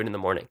rip through it in the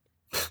morning.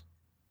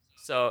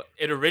 So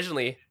it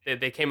originally,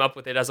 they came up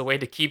with it as a way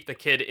to keep the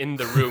kid in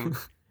the room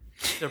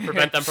to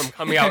prevent them from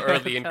coming out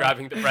early and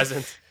grabbing the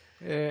presents.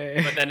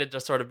 But then it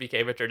just sort of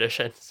became a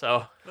tradition.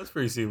 So That's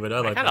pretty stupid. I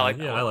like kinda that. like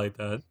that Yeah, one. I like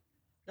that.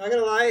 Not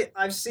gonna lie,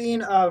 I've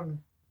seen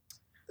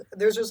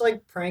there's this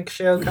like prank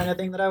show kind of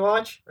thing that I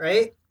watch,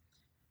 right?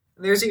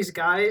 There's these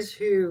guys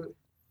who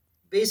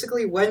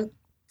basically went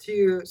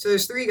to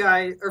there's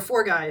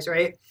 4 guys,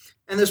 right?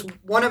 And this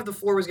one of the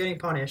 4 was getting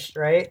punished,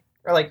 right?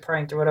 Or like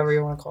pranked or whatever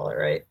you want to call it,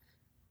 right?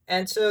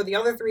 And so the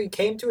other 3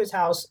 came to his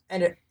house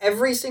and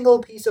every single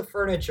piece of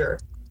furniture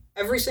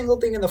every single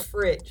thing in the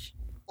fridge,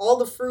 all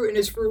the fruit in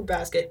his fruit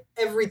basket,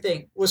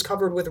 everything was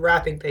covered with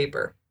wrapping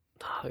paper.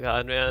 Oh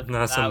god, man,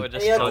 Not that some would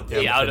just Yeah, put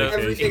me out of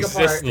everything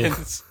apart.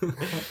 existence.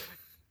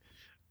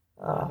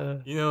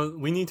 You know,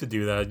 we need to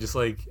do that. Just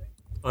like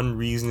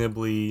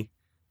unreasonably,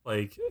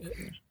 like,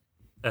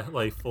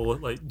 full,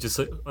 like just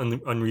like,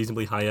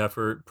 unreasonably high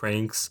effort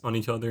pranks on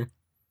each other.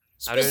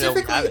 I don't know,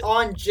 Specifically have it.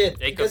 on Jit,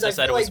 Jacob because I just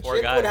said feel it was like four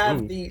Jit would guys.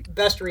 have Ooh. the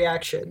best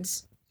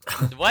reactions.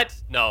 What?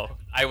 No,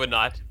 I would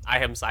not.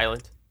 I am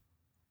silent.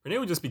 Renee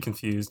would just be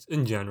confused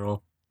in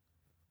general.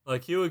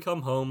 Like he would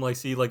come home, like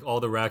see like all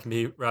the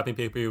wrapping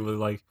paper, he would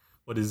like,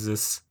 what is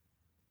this?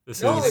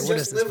 This No one is would What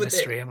just is this live with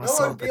mystery? it. I'm No gonna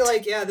one would solve be it.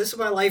 like, yeah, this is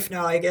my life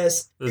now, I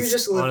guess. You this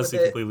just is live honestly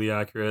with it. completely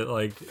accurate.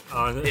 Like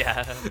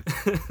Yeah.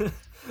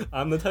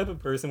 I'm the type of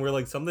person where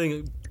like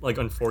something like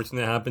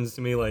unfortunate happens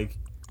to me, like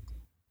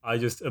I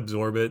just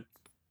absorb it.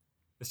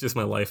 It's just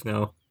my life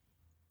now.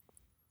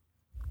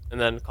 And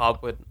then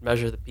Cobb would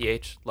measure the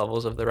pH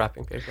levels of the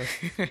wrapping paper.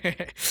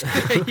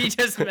 He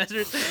just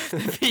measured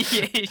the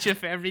pH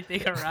of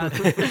everything around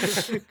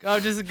him.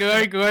 I'm just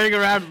going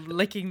around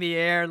licking the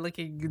air,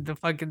 licking the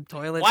fucking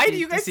toilet. Why seat do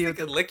you to guys see think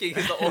what that licking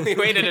is the only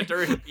way to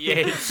determine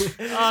pH?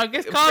 I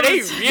guess Cobb Renee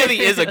is- really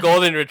is a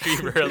golden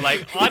retriever.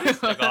 Like,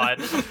 honest to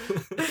God.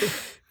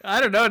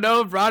 I don't know. No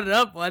one brought it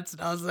up once,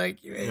 and I was like,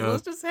 hey, Yeah.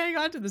 let's just hang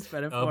on to this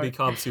metaphor. That'll be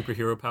Cobb's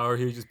superhero power.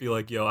 He would just be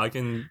like, yo, I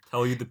can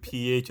tell you the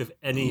pH of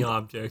any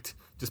object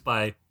just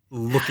by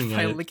looking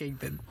by at it. licking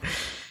them.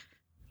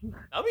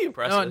 That'd be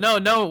impressive.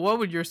 No. What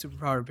would your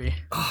superpower be?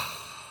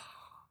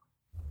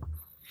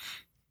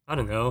 I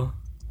don't know.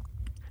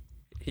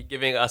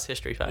 Giving us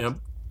history facts. Yep.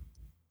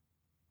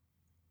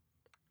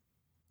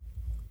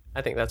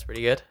 I think that's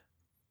pretty good.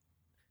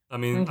 I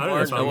mean, I don't know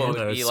Or if I no, it want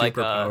would a be like,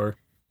 superpower.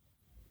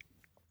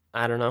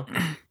 I don't know.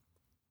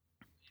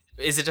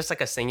 Is it just like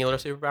a singular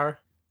superpower?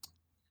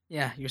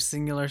 Yeah, your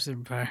singular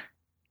superpower.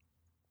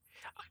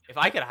 If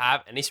I could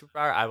have any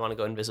superpower, I want to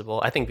go invisible.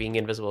 I think being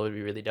invisible would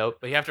be really dope,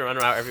 but you have to run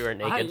around everywhere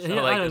naked. I so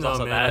don't there's know,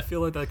 also man. I that. feel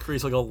like that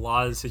creates like a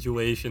lot of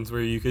situations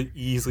where you could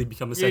easily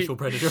become a You- sexual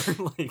predator.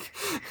 Like,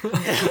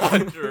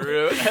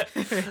 True.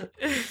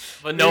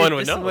 But no one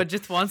would This know. is what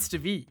just wants to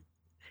be.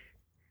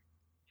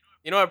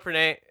 You know what,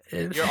 Pranay?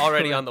 You're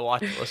already on the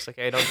watch list,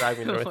 okay? Don't drag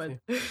me there with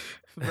you.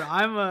 Bro,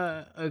 I'm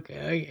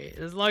okay.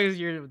 As long as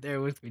you're there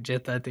with me,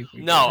 Jit, I think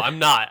we. No, I'm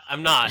not.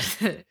 I'm not.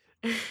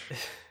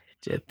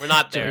 Jit, We're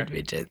not there. Join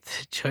me,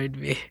 Jit. Join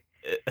me.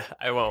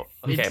 I won't.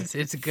 Okay,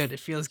 It's good. It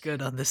feels good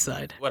on this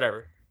side.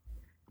 whatever.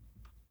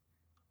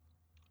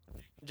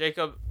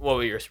 Jacob, what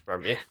will your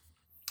superpower be?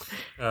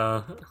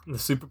 the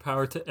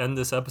superpower to end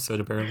this episode,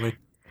 apparently.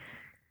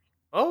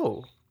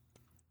 Oh,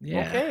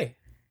 Yeah. okay.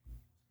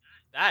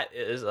 That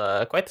is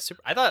quite the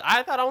super. I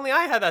thought only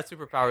I had that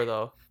superpower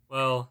though.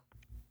 Well,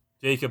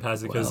 Jacob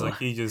has it because Well. like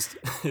he just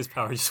his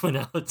power just went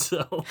out.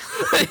 So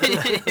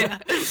Yeah.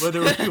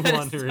 whether we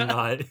want it or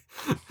not.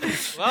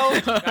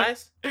 Well,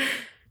 guys,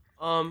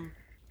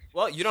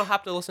 well, you don't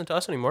have to listen to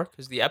us anymore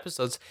because the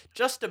episode's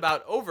just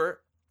about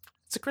over.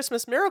 It's a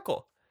Christmas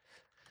miracle.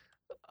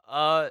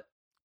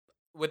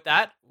 With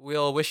that,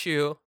 we'll wish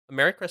you a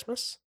Merry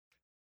Christmas.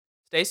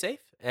 Stay safe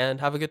and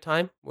have a good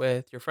time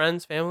with your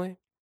friends, family,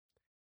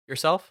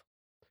 yourself.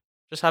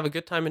 Just have a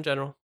good time in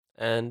general.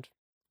 And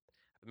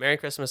Merry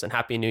Christmas and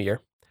Happy New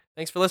Year.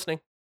 Thanks for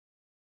listening.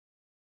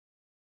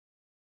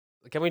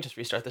 Can we just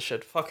restart this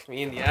shit? Fuck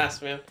me in the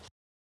ass, man.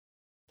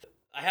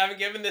 I haven't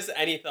given this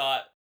any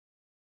thought.